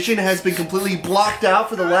fucking vision has been completely blocked out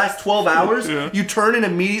for the last 12 hours, you turn and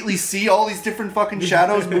immediately see all these different fucking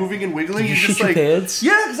shadows moving and wiggling. Did you You're just shit like, your pants?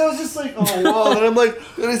 yeah, because I was just like, oh wow. And I'm like,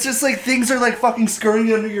 and it's just like things are like fucking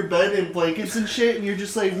scurrying under your bed and blankets and shit. And you're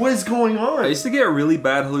just like, what is going on? I used to get really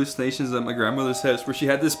bad hallucinations at my grandmother's house where she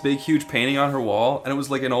had this big, huge painting on her wall, and it was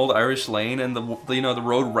like an old Irish lane, and the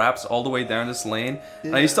road wraps all the way down this lane. Yeah.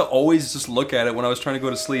 And I used to always just look at it when I was trying to go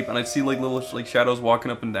to sleep, and I'd see like little like shadows walking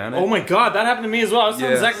up and down it. Oh my god, that happened to me as well. I was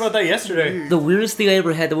telling Zach about that yesterday. The weirdest thing I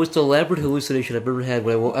ever had, the most elaborate hallucination I've ever had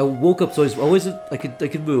when I woke up, so I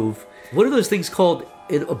could move. What are those things called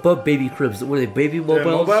above baby cribs? What are they, baby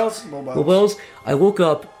mobiles? Mobiles. I woke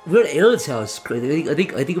up. We were at Aaron's house. I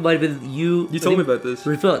think it might have been you. You told me about this.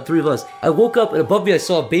 Three of us. I woke up and above me I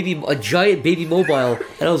saw a giant baby mobile,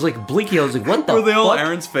 and I was like blinking. I was like, "What the?" Were they all fuck?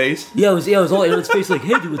 Aaron's face? Yeah, it was all Aaron's face. Like,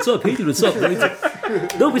 "Hey, dude, what's up? Hey, dude, what's up?" And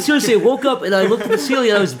like, no, but seriously, I woke up and I looked at the ceiling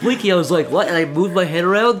and I was blinking. I was like, "What?" And I moved my head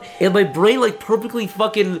around, and my brain like perfectly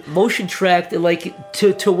fucking motion tracked and like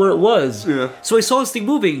to where it was. Yeah. So I saw this thing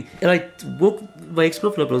moving, and I woke my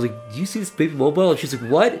ex-girlfriend up and I was like, "Do you see this baby mobile?" And she's like,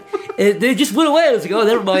 "What?" And they just went away. I was like, "Oh,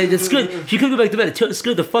 never mind." It's good. She couldn't go back to bed. It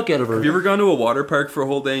scared the fuck out of her. Have you ever gone to a water park for a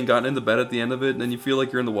whole day and gotten into bed at the end of it, and then you feel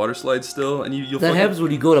like you're in the water slide still, and you'll that happens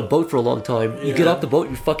when you go on a boat for a long time. You get off the boat,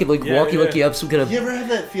 you're fucking like walking like you have some kind of. You ever have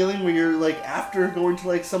that feeling where you're like after going to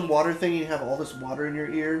like some water thing, and you have all this water in your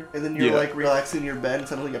ear, and then you're like relaxing in your bed, and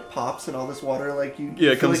suddenly it pops, and all this water like you it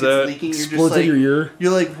feel comes like out, it's leaking. You're explodes just like in your ear.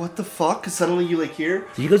 You're like, what the fuck? Because suddenly you like hear.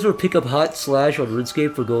 Do you guys ever pick up Hot Slash on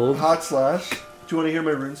RuneScape for gold? Hot Slash. Do you want to hear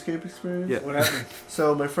my RuneScape experience? Yeah. What happened?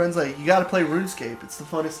 So my friend's like, you gotta play RuneScape. It's the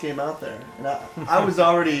funnest game out there. And I was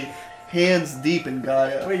already hands deep in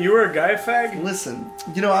Gaia. Wait, you were a Gaia fag? Listen,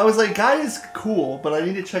 I was like, Gaia is cool, but I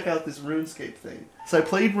need to check out this RuneScape thing. So I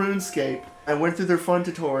played RuneScape. I went through their fun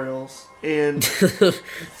tutorials, and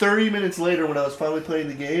 30 minutes later, when I was finally playing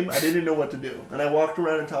the game, I didn't know what to do. And I walked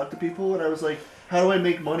around and talked to people, and I was like, how do I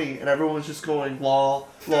make money? And everyone was just going, lol,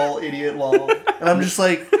 idiot, lol. And I'm just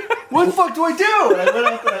like, what the fuck do I do? And I went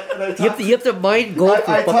up and I talked you have to mine gold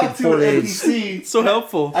for fucking 4 days. NPC. So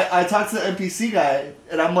helpful. I talked to the NPC guy,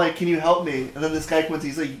 and I'm like, can you help me? And then this guy comes,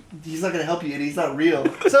 he's like, he's not going to help you, idiot. He's not real.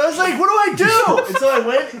 So I was like, what do I do? And so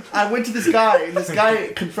I went to this guy, and this guy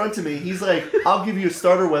confronted me. He's like, I'll give you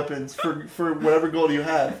starter weapons for whatever gold you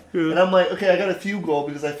have. And I'm like, okay, I got a few gold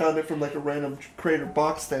because I found it from like a random crate or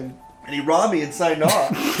box thing. And he robbed me and signed off.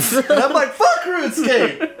 And I'm like, fuck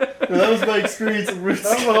RuneScape! And that was my experience with RuneScape.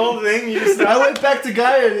 That was the whole thing? I went back to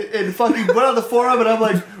Gaia and fucking went on the forum and I'm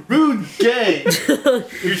like, Rune gay!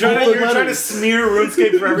 You're trying to smear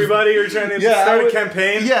RuneScape for everybody? You're trying to start a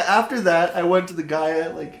campaign? Yeah, after that, I went to the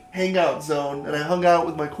Gaia, hangout zone, and I hung out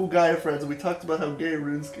with my cool Gaia friends, and we talked about how gay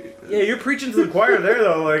RuneScape is. Yeah, you're preaching to the choir there,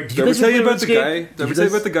 though. Did I ever tell you about the guy? Did I ever tell you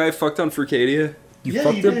about the guy who fucked on Furcadia? You Yeah,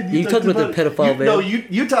 fucked you him? did. You talked about the pedophile man. No,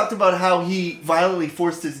 you talked about how he violently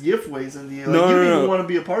forced his giveaways into you. Like, No, you didn't no. even want to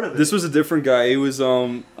be a part of it. This was a different guy. It was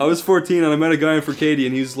I was 14 and I met a guy in Arcadia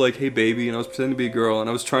and he was like, "Hey baby," and I was pretending to be a girl and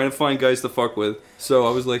I was trying to find guys to fuck with. So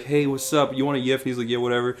I was like, "Hey, what's up? You want a yiff?" And he's like, "Yeah,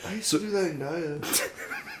 whatever." I used to do that in Naya.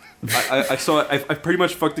 I pretty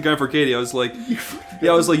much fucked the guy for Arcadia. I was like,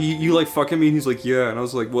 yeah, I was like, you like fucking me? And he's like, yeah. And I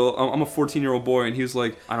was like, well, I'm a 14-year-old boy. And he was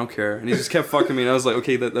like, I don't care. And he just kept fucking me. And I was like,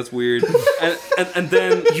 okay, that's weird. And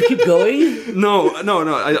then Did you keep going? No,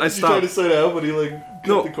 I stopped. You tried to sign out, but he like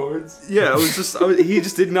cut the cords. Yeah, he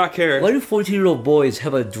just did not care. Why do 14-year-old boys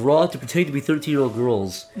have a draw to pretend to be 13-year-old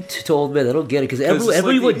girls to old men? I don't get it, because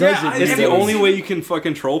everyone does it. It's the only way you can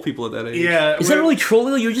fucking troll people at that age. Yeah. Is that really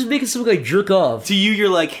trolling? You're just making some guy jerk off. To you, you're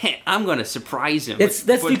like, hey, I'm gonna surprise him. That's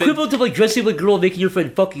the equivalent of like dressing up a girl, making your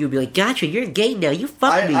friend fuck you, and be like, gotcha, you're gay now, you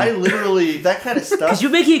fuck me. I literally, that kind of stuff. Because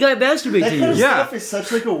you're making a guy masturbate that to kind you. of stuff is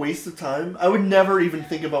such like a waste of time. I would never even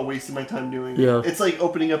think about wasting my time doing it. Yeah. It's like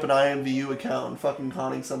opening up an IMVU account and fucking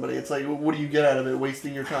conning somebody. It's like, what do you get out of it?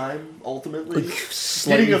 Wasting your time, ultimately?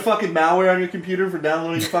 Getting a fucking malware on your computer for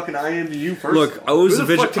downloading fucking IMVU first. Look, I was a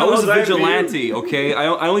vigilante, okay?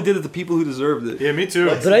 I only did it to people who deserved it. Yeah, me too.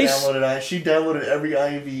 She downloaded every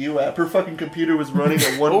IMVU app. Her fucking computer was running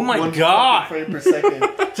at one, oh my one God. frame per second.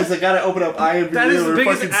 She's like, gotta open up IMVU. That is the her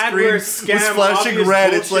biggest fucking adware screen scam. was flashing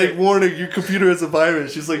red. Bullshit. It's like, warning, your computer has a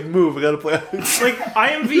virus. She's like, move, I gotta play. Like,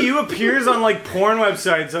 IMVU appears on like porn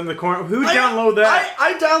websites on the corner. Who download that?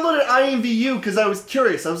 I downloaded IMVU because I was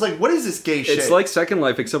curious. I was like, what is this gay shit? It's like Second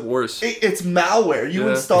Life, except worse. It's malware. You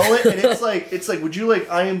install it, and it's like, would you like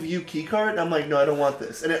IMVU keycard? And I'm like, no, I don't want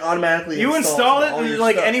this. And it automatically You install it, all and your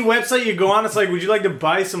like stuff. any website you go on, it's like, would you like to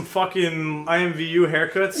buy some fucking IMVU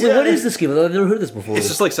haircuts? Wait, what is this game? I've never heard this before. It's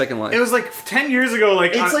just like Second Life. It was like 10 years ago.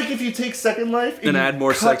 Like It's like if you take Second Life and Then you add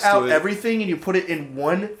more cut sex to out it. everything and you put it in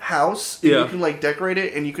one house. And Yeah. you can like decorate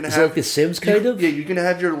it, and you can Is have it like The Sims kind of? Yeah, you can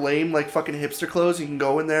have your lame like fucking hipster clothes. You can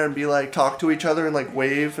go in there and be like talk to each other and like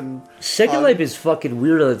wave and. Second Life is fucking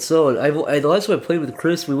weird on its own. The last time I played with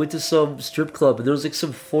Chris, we went to some strip club and there was like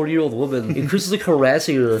some 40-year-old woman, and Chris was like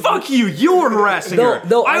harassing her. Fuck you! You were harassing her.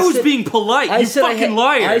 No, I was being polite. You fucking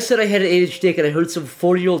liar. I said I had an 8-inch dick, and I heard some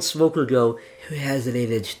 40-year-old smoker go, "Who has an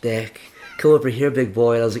 8-inch dick? Come over here, big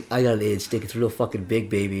boy." And I was like, I got an 8-inch dick. It's real fucking big,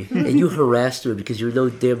 baby. And you harassed her because you're no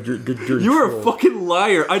damn good dirty You were troll. a fucking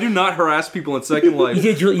liar. I do not harass people in Second Life.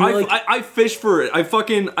 You did, I fish for it. I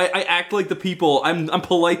act like the people. I'm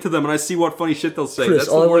polite to them, and I see what funny shit they'll say. Chris, That's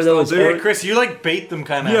all the I worst wanna know I'll is do. Yeah, Chris, you like bait them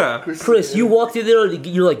kind of. Yeah. Chris, you walked in there and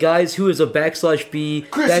you're like, guys, who is a /B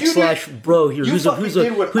 / bro here? Who's a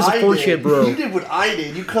 4chan bro? You did what I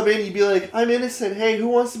did. You come in, you'd be like, I'm innocent. Hey, who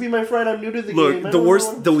wants to be my friend? I'm new to the game.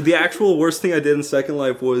 Look, the actual worst thing I did in Second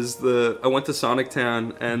Life was I went to Sonic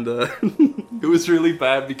Town, and it was really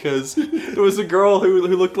bad because there was a girl who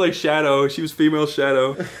looked like Shadow. She was female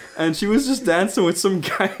Shadow, and she was just dancing with some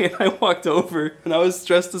guy, and I walked over, and I was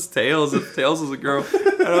dressed as Tails, if Tails was a girl,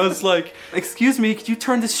 and I was like, "Excuse me, could you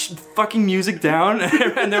turn this fucking music down?"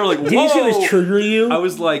 And they were like, "Whoa!" Did you say it was triggering you? I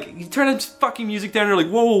was like, "You turn this fucking music down." And they're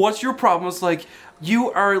like, "Whoa, what's your problem?" I was like,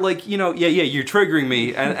 you are like, yeah, you're triggering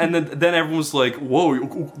me. And then everyone was like, whoa,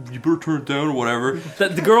 you better turn it down or whatever.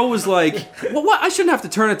 The girl was like, well, what? I shouldn't have to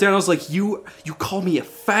turn it down. I was like, you call me a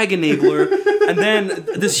fag enabler. And then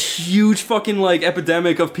this huge fucking like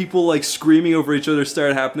epidemic of people like screaming over each other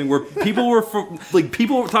started happening, where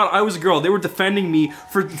people thought I was a girl. They were defending me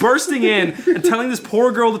for bursting in and telling this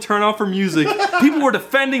poor girl to turn off her music. People were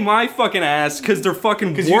defending my fucking ass because they're fucking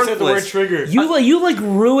worthless. You said the word trigger. You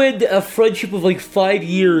ruined a friendship of like 5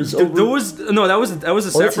 years. That was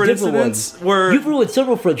a separate incident where you've ruined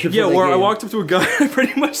several friendships. Yeah, where I walked up to a guy, I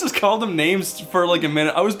pretty much just called him names for like a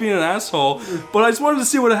minute. I was being an asshole, but I just wanted to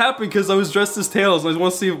see what happened because I was dressed as Tails, and I just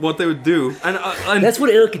want to see what they would do. And that's what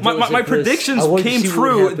Eric did. My predictions came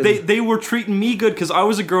true. They were treating me good because I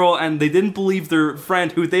was a girl, and they didn't believe their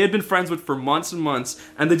friend, who they had been friends with for months and months,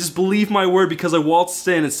 and they just believed my word because I waltzed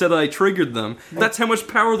in and said that I triggered them. That's how much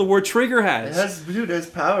power the word trigger has. It has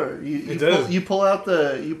power. You pull out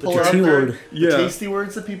the tasty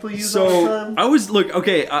words that people use all the time. I was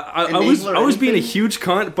I was being a huge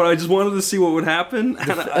cunt, but I just wanted to see what would happen.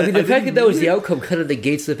 The fact that was the outcome kind of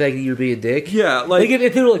negates the fact that you were being a dick. Yeah, like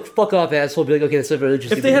if they were like, fuck off, asshole, I'd be like, okay, that's not very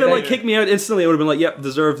interesting. If they had to kick me out instantly, I would have been like, yep,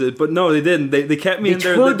 deserved it. But no, they didn't. They kept me in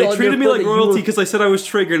there. They treated me like royalty because I said I was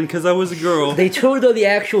triggered and because I was a girl. They turned on the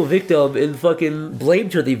actual victim and fucking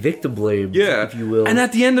blamed her. They victim blamed, if you will. And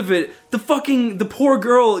at the end of it, the poor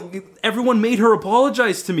girl, everyone made her her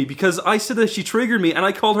apologize to me because I said that she triggered me and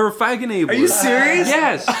I called her a fag enabler. Are you serious?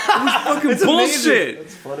 Yes. It was fucking bullshit.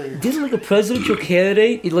 That's funny. Didn't like a presidential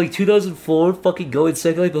candidate in like 2004 fucking go in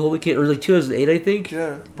Second Life the whole weekend, or like 2008 I think?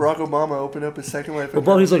 Yeah, Barack Obama opened up his Second Life.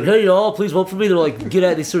 Obama's like, hey y'all, please vote for me. They're like, get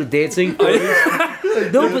out. They started dancing. I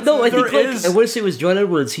think like, I want to say it was John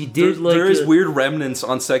Edwards. He did like. There is weird remnants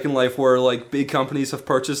on Second Life where like big companies have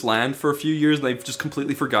purchased land for a few years and they've just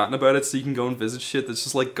completely forgotten about it, so you can go and visit shit that's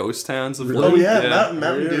just like ghost towns of like. Oh yeah,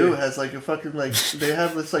 Mountain Dew has like a fucking like they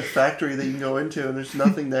have this like factory that you can go into and there's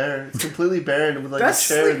nothing there. It's completely barren with like a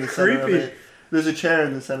chair in the center of it. There's a chair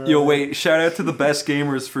in the center. Yo, wait! Shout out to the best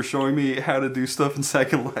gamers for showing me how to do stuff in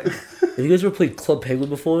Second Life. Have you guys ever played Club Penguin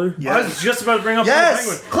before? Yes. I was just about to bring up Yes!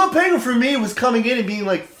 Club Penguin. Club Penguin for me was coming in and being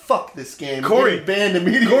like, fuck this game. Corey. Getting banned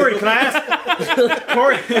immediately. Corey, can I ask?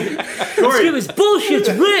 Corey. This game is bullshit. It's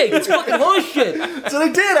rigged. It's fucking horseshit. So I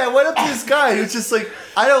did. I went up to this guy who's just like,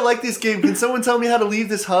 I don't like this game. Can someone tell me how to leave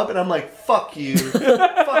this hub? And I'm like, fuck you.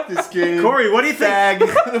 Fuck this game. Corey, what do you think?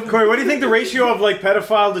 Corey, what do you think the ratio of like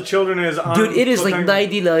pedophile to children is on? Dude, it is like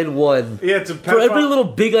 99-1. Yeah, it's a pedophile. For every little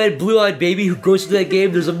big-eyed, blue-eyed baby who goes to that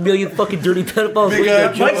game, there's a million fucking dirty pedophiles.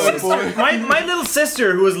 Big-eyed My, Joe, sister, my little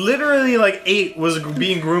sister, who was literally like 8, was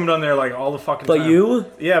being groomed on there like all the fucking By time. you?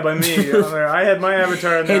 Yeah, by me. On there. I had my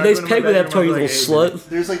avatar in Hey, there. nice penguin avatar, you little slut.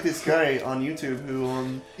 There's like this guy on YouTube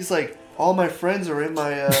who he's like, all my friends are in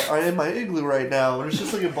my igloo right now, and there's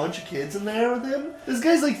just like a bunch of kids in there with him. This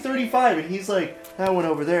guy's like 35, and he's like, that one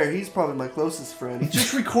over there, he's probably my closest friend. He's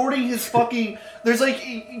just recording his fucking. There's like,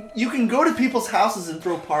 you can go to people's houses and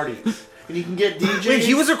throw parties, and you can get DJs. Wait,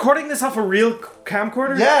 he was recording this off a real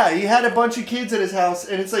camcorder? Yeah, he had a bunch of kids at his house,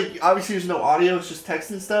 and it's like, obviously there's no audio, it's just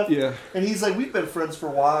text and stuff. Yeah. And he's like, we've been friends for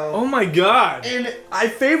a while. Oh my god. And I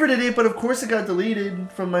favorited it, but of course it got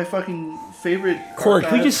deleted from my fucking favorite. Corey,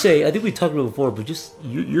 can we archive. just say, I think we talked about it before, but just,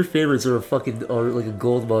 your favorites are like a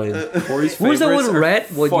gold mine. Corey's What was that favorites one are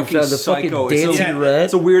rat one you fucking found? The fucking psycho. dancing rat?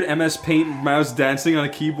 It's a weird MS Paint mouse dancing on a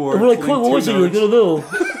keyboard. And we're like, playing Corey, what was two it? You're like, I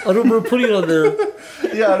notes. don't know. I don't remember putting it on there.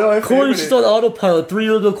 Yeah, no, I Corey's favored just it. on autopilot. 3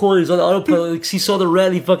 years ago, Corey's on autopilot. Like, he saw the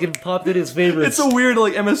rat, he fucking popped in his favorites. It's a weird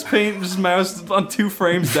like MS Paint just mouse on 2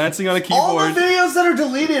 frames dancing on a All keyboard. the videos that are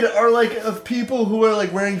deleted are like of people who are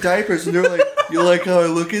like wearing diapers and they're like, you like how I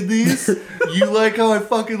look in these? You like how I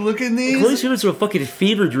fucking look in these? Corey's favorites are a fucking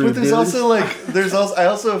fever dream, But there's dude. also like, I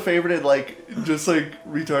also favorited like just like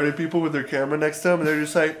retarded people with their camera next to them and they're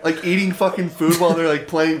just like eating fucking food while they're like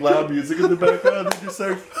playing loud music in the background. They're just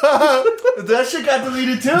like, that shit got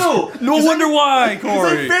deleted too. No wonder why, It's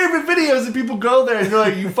Corey. like favorite videos and people go there and they're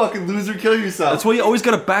like, you fucking loser, kill yourself. That's why you always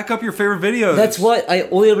gotta back up your favorite videos. That's why I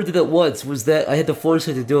only ever did that once. Was that I had the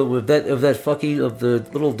foresight to do it with that of the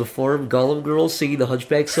little deformed Gollum girl singing the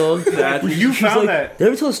Hunchback song. That- You She's found like, that. Did I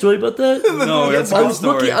ever tell a story about that? No, that's a good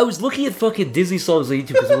story. I was looking at fucking Disney songs on YouTube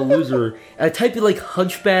because I'm a loser. And I typed in like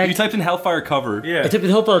Hunchback. You typed in Hellfire cover. Yeah. I typed in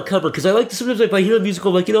Hellfire cover because I like to sometimes if I hear a musical,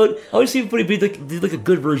 I'm like, you know what? I always see everybody did like a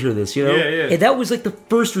good version of this, you know? Yeah, yeah. And that was like the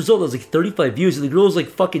first result. It was like 35 views, and the girl was like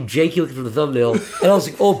fucking janky looking for the thumbnail. And I was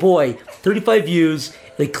like, oh boy, 35 views.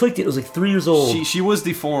 They clicked it. It was like 3 years old. She was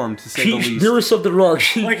deformed to say the least. There was something wrong.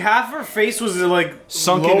 She, Like half her face was like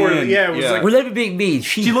Sunken lower. in. Yeah, it was Yeah. like. we're never being mean.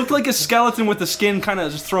 She looked like a skeleton with the skin kind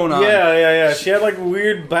of just thrown on. Yeah. She had like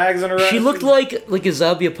weird bags on her. She ass. looked like a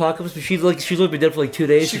zombie apocalypse, but she's only been dead for like 2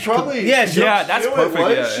 days. She so probably. Yeah, she- Yeah, that's you know what it perfect.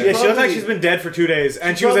 was? Yeah, She yeah. Yeah, she looks like probably- she's been dead for 2 days,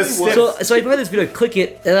 and she was as probably stiff. was. So I find this video, I click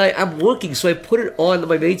it, and I'm working, so I put it on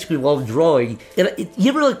my main screen while I'm drawing. And you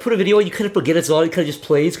ever like put a video on, you kind of forget it's on, it kind of just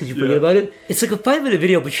plays because you forget about it. It's like a 5-minute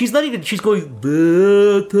video, but she's not even. She's going.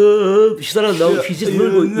 She's not on note. She's just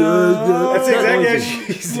literally going. That's It's not exactly how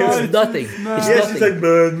noisy. she's doing. It's nothing. It's Yeah, nothing. she's like,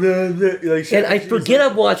 "Bah." Like she- And I forget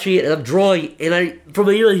I'm watching it, and I'm drawing, and from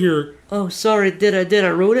a year I hear, oh, sorry, I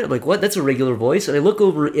ruin it? I'm like, what? That's a regular voice. And I look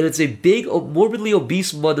over, and it's a big, morbidly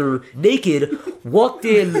obese mother, naked, walked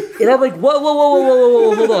in, and I'm like, whoa,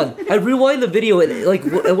 hold on. I rewind the video, and like,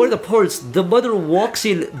 at one of the parts, the mother walks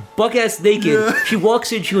in, buck-ass naked. She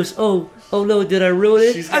walks in, she goes, oh no, did I ruin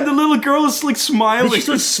it? And the little girl is like And smiling. she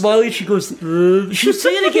starts smiling, she goes, she's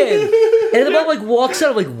saying it again. And the mom like walks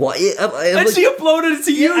out, I'm like, what? I'm And like, she uploaded it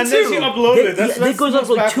to YouTube. and then she uploaded it. That's that goes on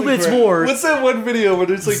for like 2 minutes more. What's that one video where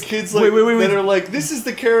there's like kids like Wait. that are like, this is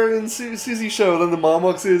the Karen and Susie show, and then the mom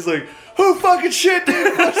walks in and is like, who fucking shit,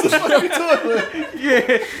 dude? Watch the fucking toilet.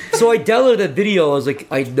 Yeah. So I downloaded that video. I was like,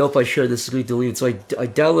 I know if I share this, it's going to get deleted. So I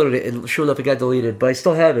downloaded it, and sure enough, it got deleted. But I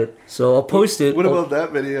still have it. So I'll post it. What about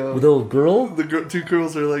that video? With the little girl? Two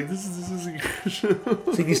girls are like, this is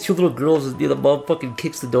It's like these two little girls, and the mom fucking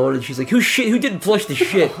kicks the door, and she's like, who didn't flush the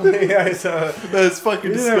shit? Yeah, I saw it. That's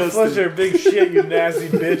fucking disgusting. Flush your big shit, you nasty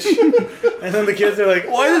bitch. And then the kids are like,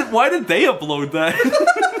 Why did they upload that?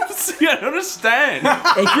 See, I don't understand.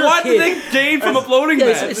 What did they gain from uploading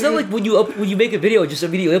that? It's not like when you make a video, just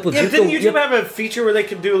immediately upload. yeah, didn't YouTube have a feature where they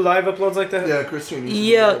could do live uploads like that? Yeah, Christian.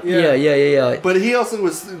 Yeah. But he also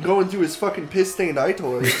was going through his fucking piss-stained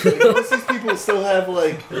iToys. Like, most of these people still have,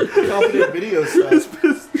 like, confident video stuff.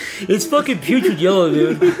 It's fucking putrid yellow,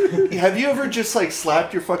 dude. Have you ever just, like,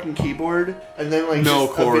 slapped your fucking keyboard and then, like, No,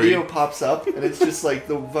 just Corey. a video pops up and it's just, like,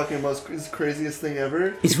 the fucking most craziest thing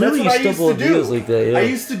ever? It's weird when you stumble on videos like that, yeah. I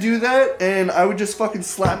used to do that, and I would just fucking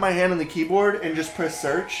slap my hand on the keyboard and just press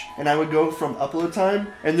search, and I would go from upload time,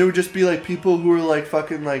 and there would just be, like, people who were, like,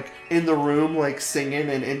 fucking, like, in the room, like, singing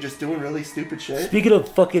and just doing really stupid shit. Speaking of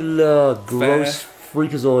fucking gross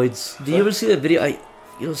freakazoids, do you ever see that video?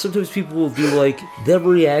 Sometimes people will do like them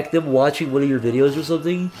react, them watching one of your videos or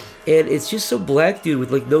something, and it's just some black dude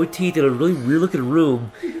with like no teeth in a really weird looking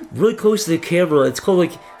room, really close to the camera. It's called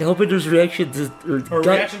like Hellbender's reaction to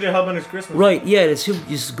reaction to Hellbender's Christmas. Right? Yeah, and it's him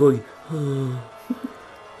just going. And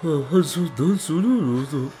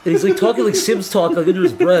he's like talking like Sims talk like under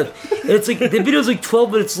his breath, and it's like the video's like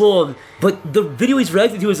 12 minutes long, but the video he's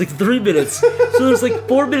reacting to is like 3 minutes, so there's like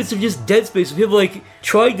 4 minutes of just dead space of him like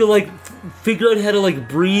trying to like figure out how to like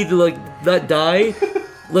breathe and like not die,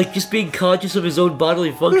 like just being conscious of his own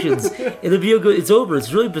bodily functions, and the video it's over.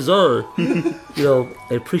 It's really bizarre.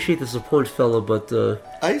 I appreciate the support, fella, but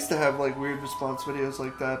I used to have like weird response videos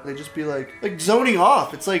like that. They'd just be like zoning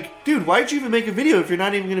off. It's like, dude, why'd you even make a video if you're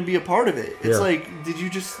not even going to be a part of it? It's like, did you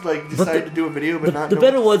just like decide to do a video but not? The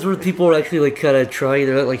better ones where people are actually like kind of trying,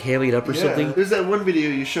 they're not like hamming it up or something. There's that one video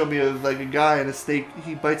you showed me of like a guy and a snake.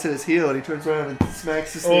 He bites at his heel and he turns around and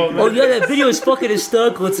smacks the snake. Oh yeah, that video is fucking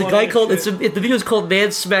hysterical. It's a guy called. The video is called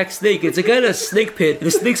Man Smack Snake. It's a guy in a snake pit, and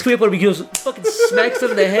the snake's coming up on him. He goes fucking smacks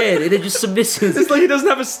him in the head, and then just submisses. It's like he doesn't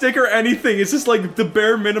have a stick or anything. It's just like the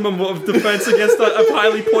bare minimum of defense against a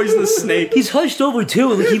highly poisonous snake. He's hunched over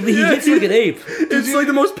too. Like he hits like an ape. It's like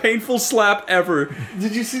the most painful slap ever.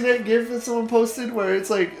 Did you see that GIF that someone posted where it's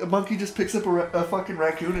like a monkey just picks up a fucking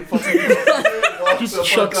raccoon and fucking just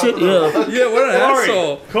chucks it? Yeah. Yeah, what an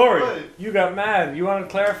asshole. Corey, you got mad. You want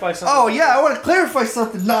to clarify something? Oh yeah, I want to clarify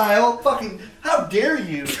something, Niall. Fucking, how dare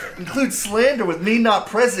you include slander with me not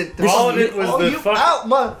present? All of it was the fuck. Out,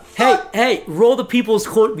 man. Hey, roll the People's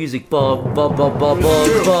Court music. Bum, bum, bum, bum,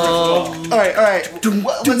 bum, bum. All right.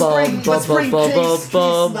 Let's bring case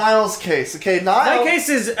Niall's case. Okay, Niall. My case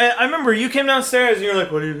is, I remember you came downstairs and you were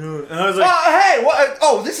like, what are you doing? And I was like, hey, what?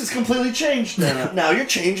 Oh, this is completely changed now. Now you're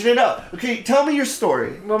changing it up. Okay, tell me your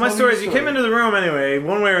story. Well, my story is you came into the room anyway,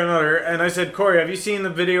 one way or another, and I said, Corey, have you seen the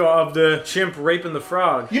video of the chimp raping the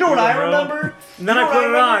frog? You know what I remember? And then I put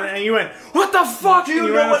it on, and you went, what the fuck? Do you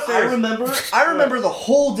know what I remember? I remember the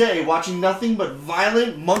whole day watching nothing but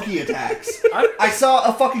violent monkey attacks. I saw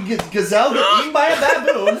a fucking gazelle get eaten by a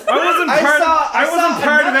baboon. I wasn't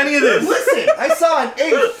part of any of this. Listen, I saw an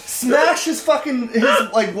ape smash his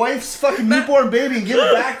like wife's fucking newborn baby and give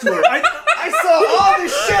it back to her. I saw all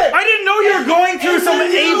this shit. I didn't know you were going through some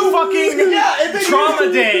ape fucking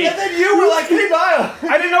trauma day. And then you were like, hey, Niall.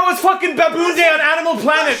 I didn't know it was fucking Baboon Day on Animal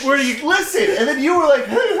Planet. Where you listen, and then you were like,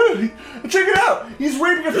 hey, check it out. He's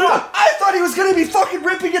raping a frog. I thought he was gonna be fucking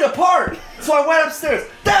ripping it apart. So I went upstairs.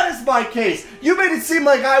 That is my case. You made it seem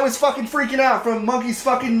like I was fucking freaking out from monkeys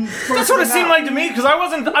fucking. That's what it seemed like to me because I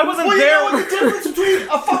wasn't there. You know what the difference between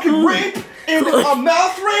a fucking rape and a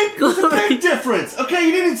mouth rape? There's a big difference. Okay,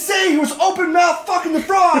 you didn't say he was open mouth fucking the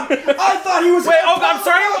frog. I thought he was. Wait, I'm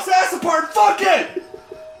sorry. His ass apart. Fuck it.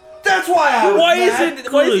 That's why I was Why mad.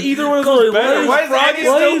 is either one of those better? Why is frog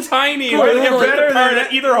still tiny? Why is it better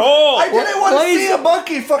than either hole? I didn't want to see a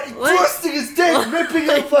monkey fucking thrusting his dick, ripping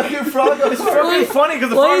a fucking frog up. It's fucking funny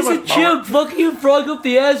because the why frog is a chimp fucking a frog up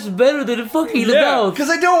the ass better than a fucking the mouth?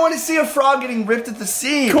 Because I don't want to see a frog getting ripped at the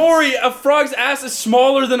seams. Corey, a frog's ass is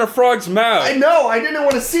smaller than a frog's mouth. I know. I didn't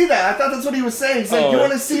want to see that. I thought that's what he was saying. He's like, you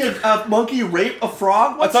want to see a monkey rape a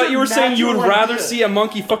frog? I thought you were saying you would rather see a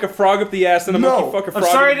monkey fuck a frog up the ass than a monkey fuck a frog.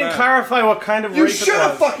 I'm sorry, I in the didn't mouth. clarify what kind of rape it was. You should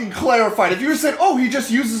have fucking clarified. If you said, oh, he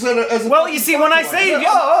just uses it as a. Well, you see, when I say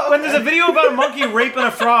when there's a video about a monkey raping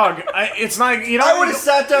a frog, it's not, you know. I would have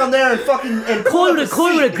sat down there and fucking. Corey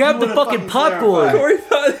would have grabbed the fucking popcorn. Corey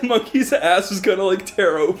thought the monkey's ass was gonna like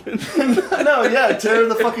tear open. No, yeah, tear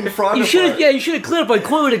the fucking frog you apart. You should have clarified.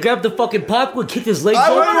 Corey would have grabbed the fucking popcorn, kicked his legs I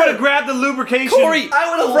off. would have grabbed the lubrication. Corey, I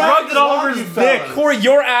would have rubbed it all over his dick. Corey,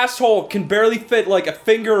 your asshole can barely fit like a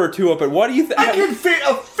finger or two up it. What do you think? I can fit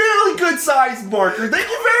a fairly good sized marker. Thank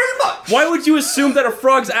you very much. Why would you assume that a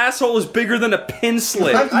frog's asshole is bigger than a pin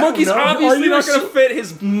slit? I don't Monkey's know. obviously not gonna fit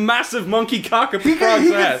his massive monkey cock up a He frog's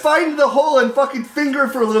can ass. find the hole and fucking finger it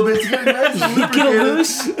for a little bit to get it nice and Get it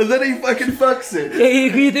loose? lubricated, and then he fucking fucks it. Hey,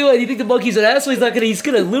 you think the monkey's an asshole? He's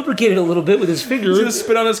gonna lubricate it a little bit with his finger. He's gonna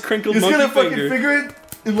spit on his crinkled He's monkey gonna fucking finger. finger it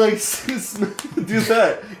and like do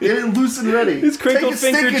that. Get it loose and ready. His crinkled Take a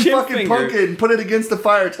finger stick and chin fucking finger. punk it and put it against the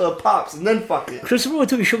fire till it pops and then fuck it. Chris, remember one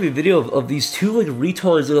time you showed me a video of these two like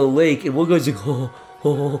retards in a lake, and one guy's like,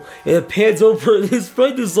 and it pans over, and his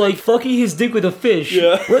friend is like fucking his dick with a fish.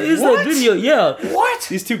 Yeah. What is that video? Yeah. What?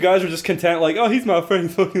 These two guys were just content, like, oh, he's my friend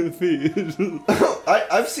fucking the fish.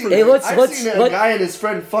 I've seen. Hey, I've seen a guy and his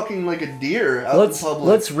friend fucking like a deer out in public.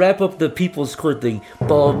 Let's wrap up the people's court thing.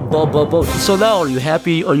 Bum, bum, bum, bum. So now, are you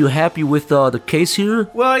happy? Are you happy with the case here?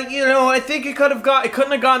 Well, I think it couldn't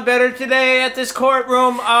have gone better today at this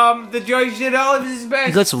courtroom. The judge did all of his You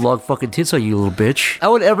best. got some long fucking tits on you, little bitch. I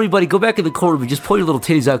want everybody go back in the courtroom and just pull your little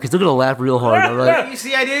titties out because they're gonna laugh real hard. All right. You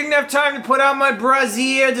see, I didn't have time to put on my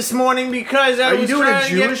brassiere this morning because I Are you was doing a trying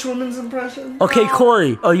to get- Jewish woman's impression? Okay,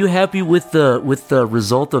 Corey, are you happy with the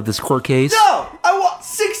result of this court case? No! I want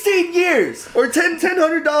 16 years! Or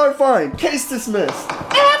 $1,000 fine. Case dismissed.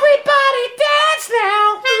 Everybody dance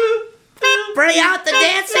now. Bring out the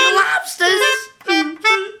dancing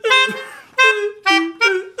lobsters.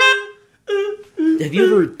 Have you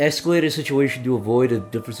ever escalated a situation to avoid a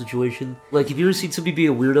different situation? Like, have you ever seen somebody be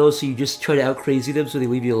a weirdo, so you just try to out crazy them so they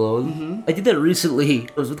leave you alone? Mm-hmm. I did that recently.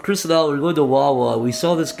 I was with Chris and Al. We were going to Wawa. We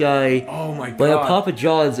saw this guy Oh my by a god. Papa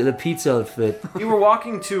John's in a pizza outfit. We were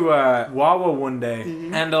walking to Wawa one day,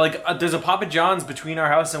 and there's a Papa John's between our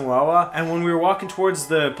house and Wawa. And when we were walking towards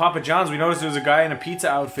the Papa John's, we noticed there was a guy in a pizza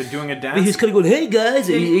outfit doing a dance. He was kind of going, "Hey guys!"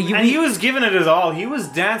 and he was giving it his all. He was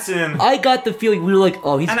dancing. I got the feeling we were like,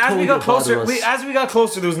 "Oh, he's And totally gonna bother us." as we got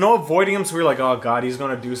closer, there was no avoiding him, so we were like, "Oh God, he's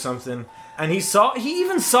gonna do something." And he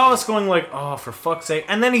even saw us going like, "Oh, for fuck's sake!"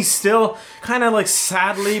 And then he still kind of like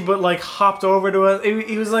sadly, but like hopped over to us.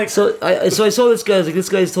 He was like, So I saw this guy. I was like, "This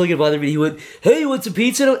guy's totally gonna bother me." He went, "Hey, you want some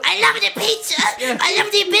pizza?" And I love the pizza. I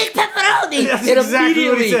love the big pepperoni. That's and exactly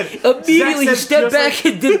what he said. immediately he Zach said stepped just back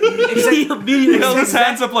and did. He immediately He held his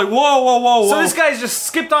hands up like, whoa, whoa, whoa, whoa. So this guy's just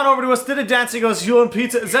skipped on over to us, did a dance. He goes, "You want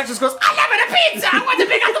pizza?" Zach just goes, "I love the pizza. I want the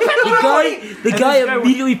big apple pepperoni." The guy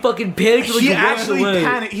immediately fucking panicked and like He walked actually away.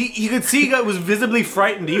 panicked. He could see he was visibly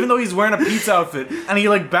frightened, even though he's wearing a pizza outfit, and he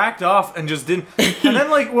like backed off and just didn't. And then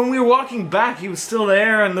like when we were walking back, he was still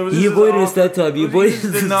there, and there was. He just avoided all- us that time. He avoided just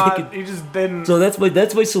us did this not. second. He just didn't. So that's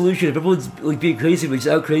my solution. If everyone's like being crazy, we just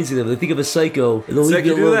out crazy them. They think I'm a psycho, and they'll Zach, leave me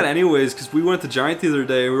you do alone. that anyways, because we went to Giant the other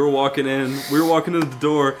day. We were walking in the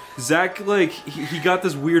door. Zach, like, he got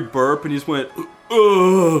this weird burp and he just went,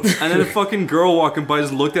 ugh. And then a fucking girl walking by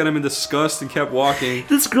just looked at him in disgust and kept walking.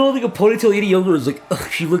 This girl, like a ponytail, 80 younger, was like, ugh,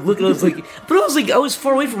 she looked looking at us like, but I was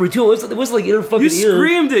far away from her too. It wasn't like in her fucking You ear.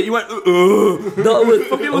 screamed it. You went, ugh. No, I went,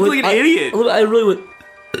 Fucking looked like an idiot. I really went.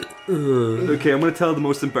 Okay, I'm gonna tell the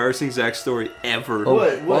most embarrassing Zach story ever. Oh,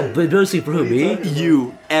 What? well, but embarrassing for who? Me?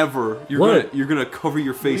 You ever? What? You're gonna cover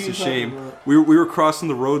your face in What are you shame. talking about? We were crossing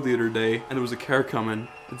the road the other day, and there was a car coming.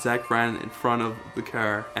 And Zach ran in front of the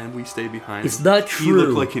car, and we stayed behind. It's him. not He true.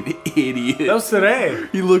 looked like an idiot. That was today.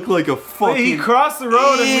 He looked like a fucking. He crossed the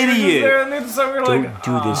road and we were just idiot. there, and then so we were Don't like,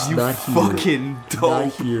 do this. You Not here. fucking Not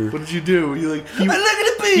dope. here. What did you do? You like, I look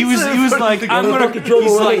at the pizza! He was like, I'm gonna. fucking drove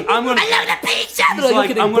He's away. like, I'm gonna. I love the pizza. Like, He's like,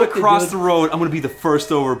 look at I'm the gonna book, cross dude. the road. I'm gonna be the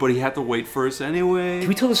first over, but he had to wait first anyway. Can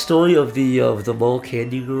we tell the story of the mall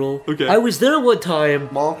candy girl? Okay. I was there one time.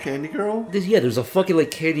 Mall candy girl? There's a fucking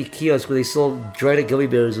like candy kiosk where they sell dried gummy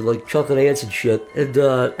bears and like chocolate ants and shit. And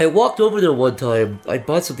I walked over there one time. I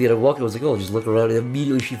bought something and I walked. I was like, oh, just look around. And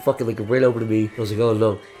immediately she fucking like ran over to me. I was like, oh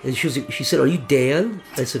no. And she said, are you Dan?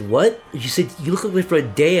 I said, what? And she said, you look like my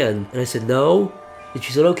friend Dan. And I said, no. And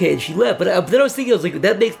she said, okay. And she left. But then I was thinking, I was like,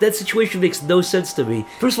 that situation makes no sense to me.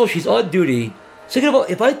 First of all, she's on duty. Second of all,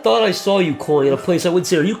 if I thought I saw you, Corey, in a place, I wouldn't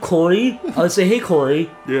say, are you Corey? I would say, hey,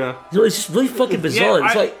 Corey. Yeah. You know, it's just really fucking bizarre. yeah,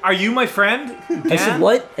 It's like, are you my friend? I said,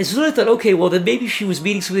 what? And so then I thought, okay, well, then maybe she was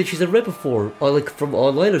meeting somebody that she's never met before, or like from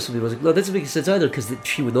online or something. I was like, no, that doesn't make sense either, because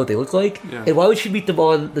she would know what they look like. Yeah. And why would she meet them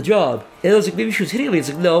on the job? And I was like, maybe she was hitting me. It's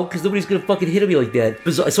like, no, because nobody's gonna fucking hit me like that.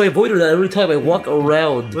 So I avoided that every time I walk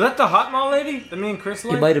around. Was that the hot mall lady that me and Chris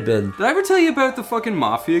liked? It might have been. Did I ever tell you about the fucking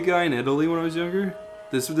mafia guy in Italy when I was younger?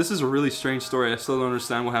 This is a really strange story. I still don't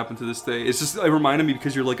understand what happened to this day. It's just, it reminded me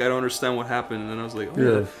because you're like, I don't understand what happened. And I was like, oh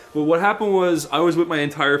yeah. Well, what happened was I was with my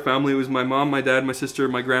entire family. It was my mom, my dad, my sister,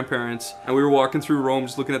 my grandparents. And we were walking through Rome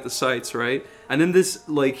just looking at the sights, right? And then this,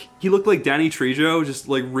 like, he looked like Danny Trejo, just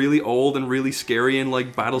like really old and really scary and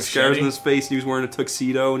like battle scars in his face. And he was wearing a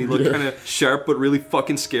tuxedo and he looked kind of sharp but really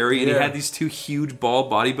fucking scary. And he had these two huge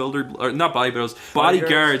bodyguards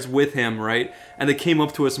with him, right? And they came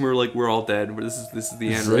up to us and we were like, we're all dead. This is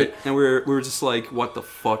the end, right? And we were just like, what the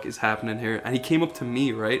fuck is happening here? And he came up to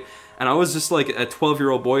me, right? And I was just like a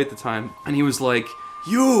 12-year-old boy at the time. And he was like,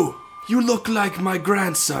 you look like my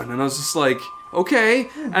grandson. And I was just like, okay.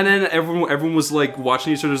 And then everyone was like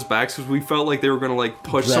watching each other's backs because we felt like they were gonna like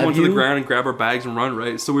push someone to the ground and grab our bags and run,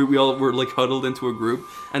 right? So we all were like huddled into a group.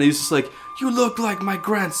 And he was just like, you look like my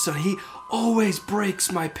grandson. He always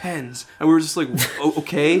breaks my pens. And we were just like,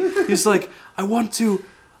 okay. He's like, I want to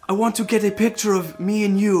get a picture of me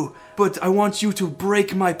and you, but I want you to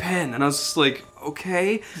break my pen. And I was just like,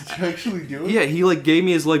 okay. Did you actually do it? Yeah, he like gave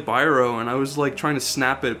me his like biro, and I was like trying to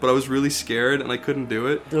snap it, but I was really scared and I couldn't do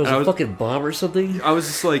it. There was a fucking bomb or something? I was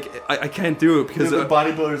just like, I can't do it because the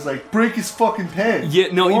bodybuilder's like, break his fucking pen. Yeah,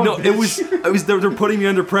 no, it was they're putting me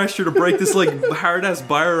under pressure to break this like hard ass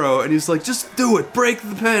biro, and he's like, just do it, break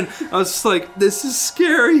the pen. I was just like, this is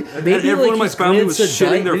scary. Maybe and everyone in my family was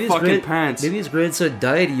shitting their fucking pants. Maybe his grandson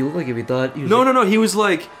died. You look like if he thought. No. He was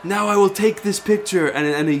like, now I will take this picture,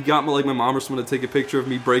 and he got my mom or someone to take a picture of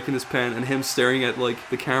me breaking his pen and him staring at like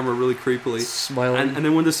the camera really creepily, smiling. And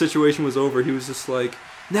then when the situation was over, he was just like,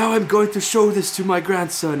 now I'm going to show this to my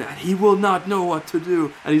grandson and he will not know what to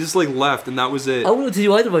do. And he just like left, and that was it. I wouldn't tell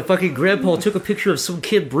you either. My fucking grandpa took a picture of some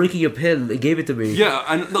kid breaking a pen and gave it to me. Yeah,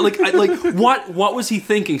 and like what was he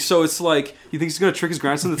thinking? So it's like, you think he's gonna trick his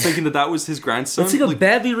grandson into thinking that was his grandson? It's like a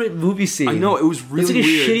badly written movie scene. I know, it was really weird. It's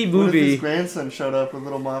like a weird. shitty movie. What if his grandson showed up with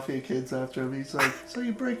little mafia kids after him? He's like, so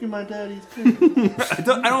you're breaking my daddy's pen?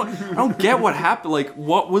 I don't get what happened. Like,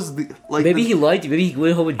 what was the like? Maybe he lied to you. Maybe he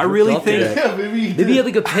went home and I really think maybe he had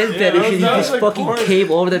like a pen fetish and he just like fucking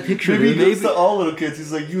came over that picture. Maybe he goes to all little kids.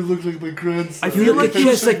 He's like, you look like my grandson. I feel like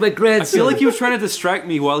just like my grandson. I feel like he was trying to distract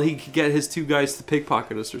me while he could get his two guys to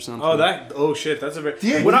pickpocket us or something. Oh shit, that's a bit.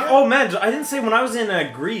 Oh man, I didn't say when I was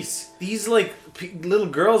in Greece, these like little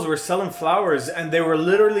girls were selling flowers, and they were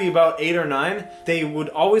literally about 8 or 9. They would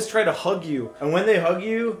always try to hug you, and when they hug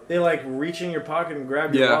you, they like reach in your pocket and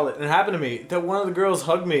grab your wallet. And it happened to me that one of the girls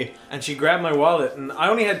hugged me, and she grabbed my wallet, and I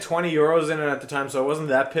only had 20 euros in it at the time, so I wasn't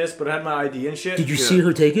that pissed, but I had my ID and shit. Did you see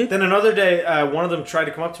her take it? Then another day, one of them tried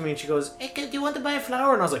to come up to me, and she goes, "Hey, do you want to buy a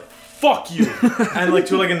flower?" And I was like, fuck you. And like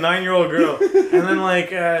to like a 9-year-old girl. And then like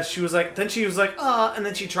she was like, oh, and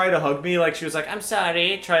then she tried to hug me, like she was like, I'm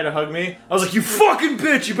sorry, try to hug me. I was like, you fucking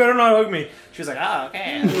bitch, you better not hug me. She was like, oh,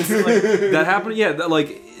 okay. That happened, yeah, that, like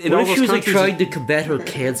in all those she was like countries, trying to combat her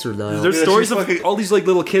cancer now. There's stories of all these like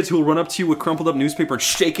little kids who will run up to you with crumpled up newspaper and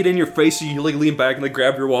shake it in your face, so you like lean back and like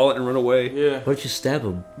grab your wallet and run away. Yeah. Why don't you stab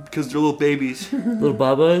them? Because they're little babies. Little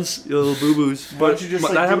babas? Little boo-boos. But you just,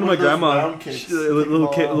 like, that happened to my grandma.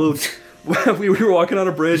 We were walking on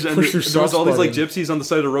a bridge and there was all these like gypsies on the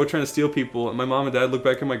side of the road trying to steal people, and my mom and dad looked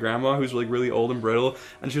back at my grandma, who's like really old and brittle,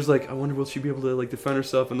 and she was like, I wonder will she be able to like defend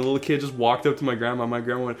herself. And the little kid just walked up to my grandma. My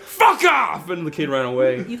grandma went, fuck off, and the kid ran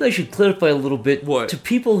away. You guys should clarify a little bit. What? To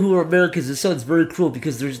people who are Americans, it sounds very cruel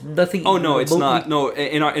because there's nothing. Oh no, it's not. No,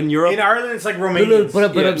 in Europe, in Ireland, it's like Romanians.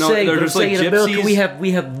 But I'm saying like in America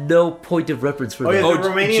we have no point of reference for that. Yeah, the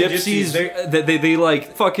Romanian gypsies, they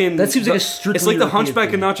like fucking. That seems like a strictly. It's like the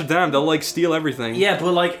Hunchback of Notre Dame. They'll like steal everything. Yeah,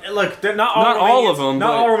 but like they're not all of them.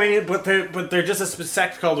 Not all Romanian, but they're just a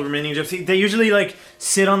sect called the Romanian Gypsy. They usually like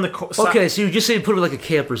sit on the. Okay, so you're just saying put them like a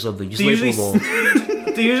camp or something. Just label them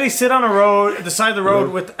all. They usually sit on the side of the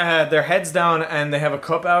road with their heads down, and they have a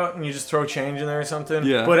cup out, and you just throw change in there or something.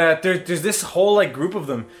 Yeah. But there's this whole like group of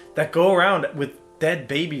them that go around with dead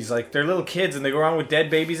babies, like they're little kids, and they go around with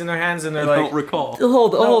dead babies in their hands, and they're I like, don't recall.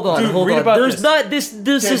 Hold on. Read about There's not this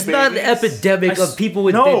is not an epidemic of people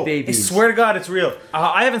with dead babies. I swear to God, it's real.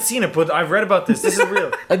 I haven't seen it, but I've read about this. This is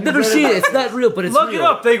real. I've never seen it. It's not real, but it's Look real. it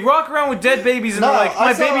up. They walk around with dead babies, and they're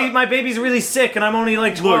like, my baby's really sick, and I'm only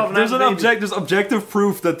like 12. Look, there's objective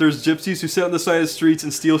proof that there's gypsies who sit on the side of the streets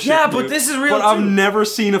and steal shit. Yeah, but this is real. But I've never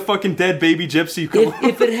seen a fucking dead baby gypsy.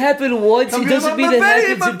 If it happened once, it doesn't mean it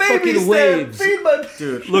happens in fucking waves.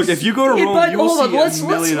 Dude, look, if you go to Rome, you will see a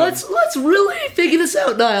million. Let's really figure this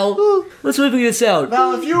out, Niall. Let's really figure this out.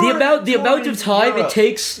 Now, if you the amount of time it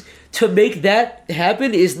takes to make that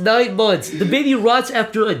happen is 9 months. The baby rots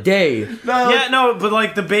after a day. No, but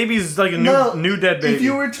like the baby's like a new dead baby. If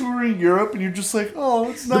you were touring Europe and you're just like, oh,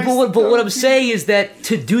 it's nice. But what I'm saying is that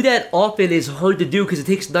to do that often is hard to do because it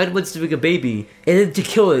takes 9 months to make a baby and then to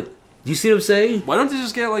kill it. Do you see what I'm saying? Why don't they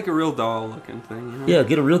just get like a real doll looking thing? You know? Yeah,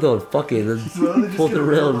 get a real doll and fuck it and pull it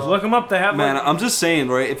around. Look them up. They have. Man, I'm just saying,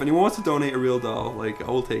 right? If anyone wants to donate a real doll, like I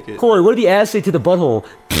will take it. Corey, what did the ass say to the butthole?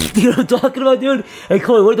 You know what I'm talking about, dude? Hey,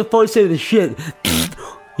 Corey, what did the fart say to the shit?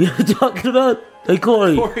 You know what I'm talking about? Hey,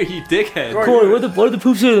 Corey. Corey, you dickhead. Corey, what did the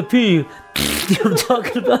poop say to the pee? You know what I'm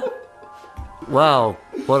talking about? Wow,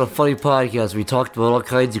 what a funny podcast. We talked about all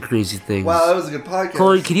kinds of crazy things. Wow, that was a good podcast.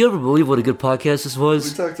 Corey, can you ever believe what a good podcast this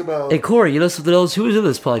was? We talked about... Hey, Corey, you know something else? Who was in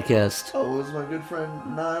this podcast? Oh, it was my good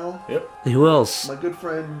friend Niall. Yep. And who else? My good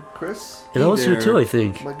friend Chris. And I was here too, I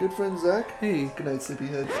think. My good friend Zach. Hey. Good night,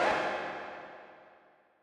 sleepyhead.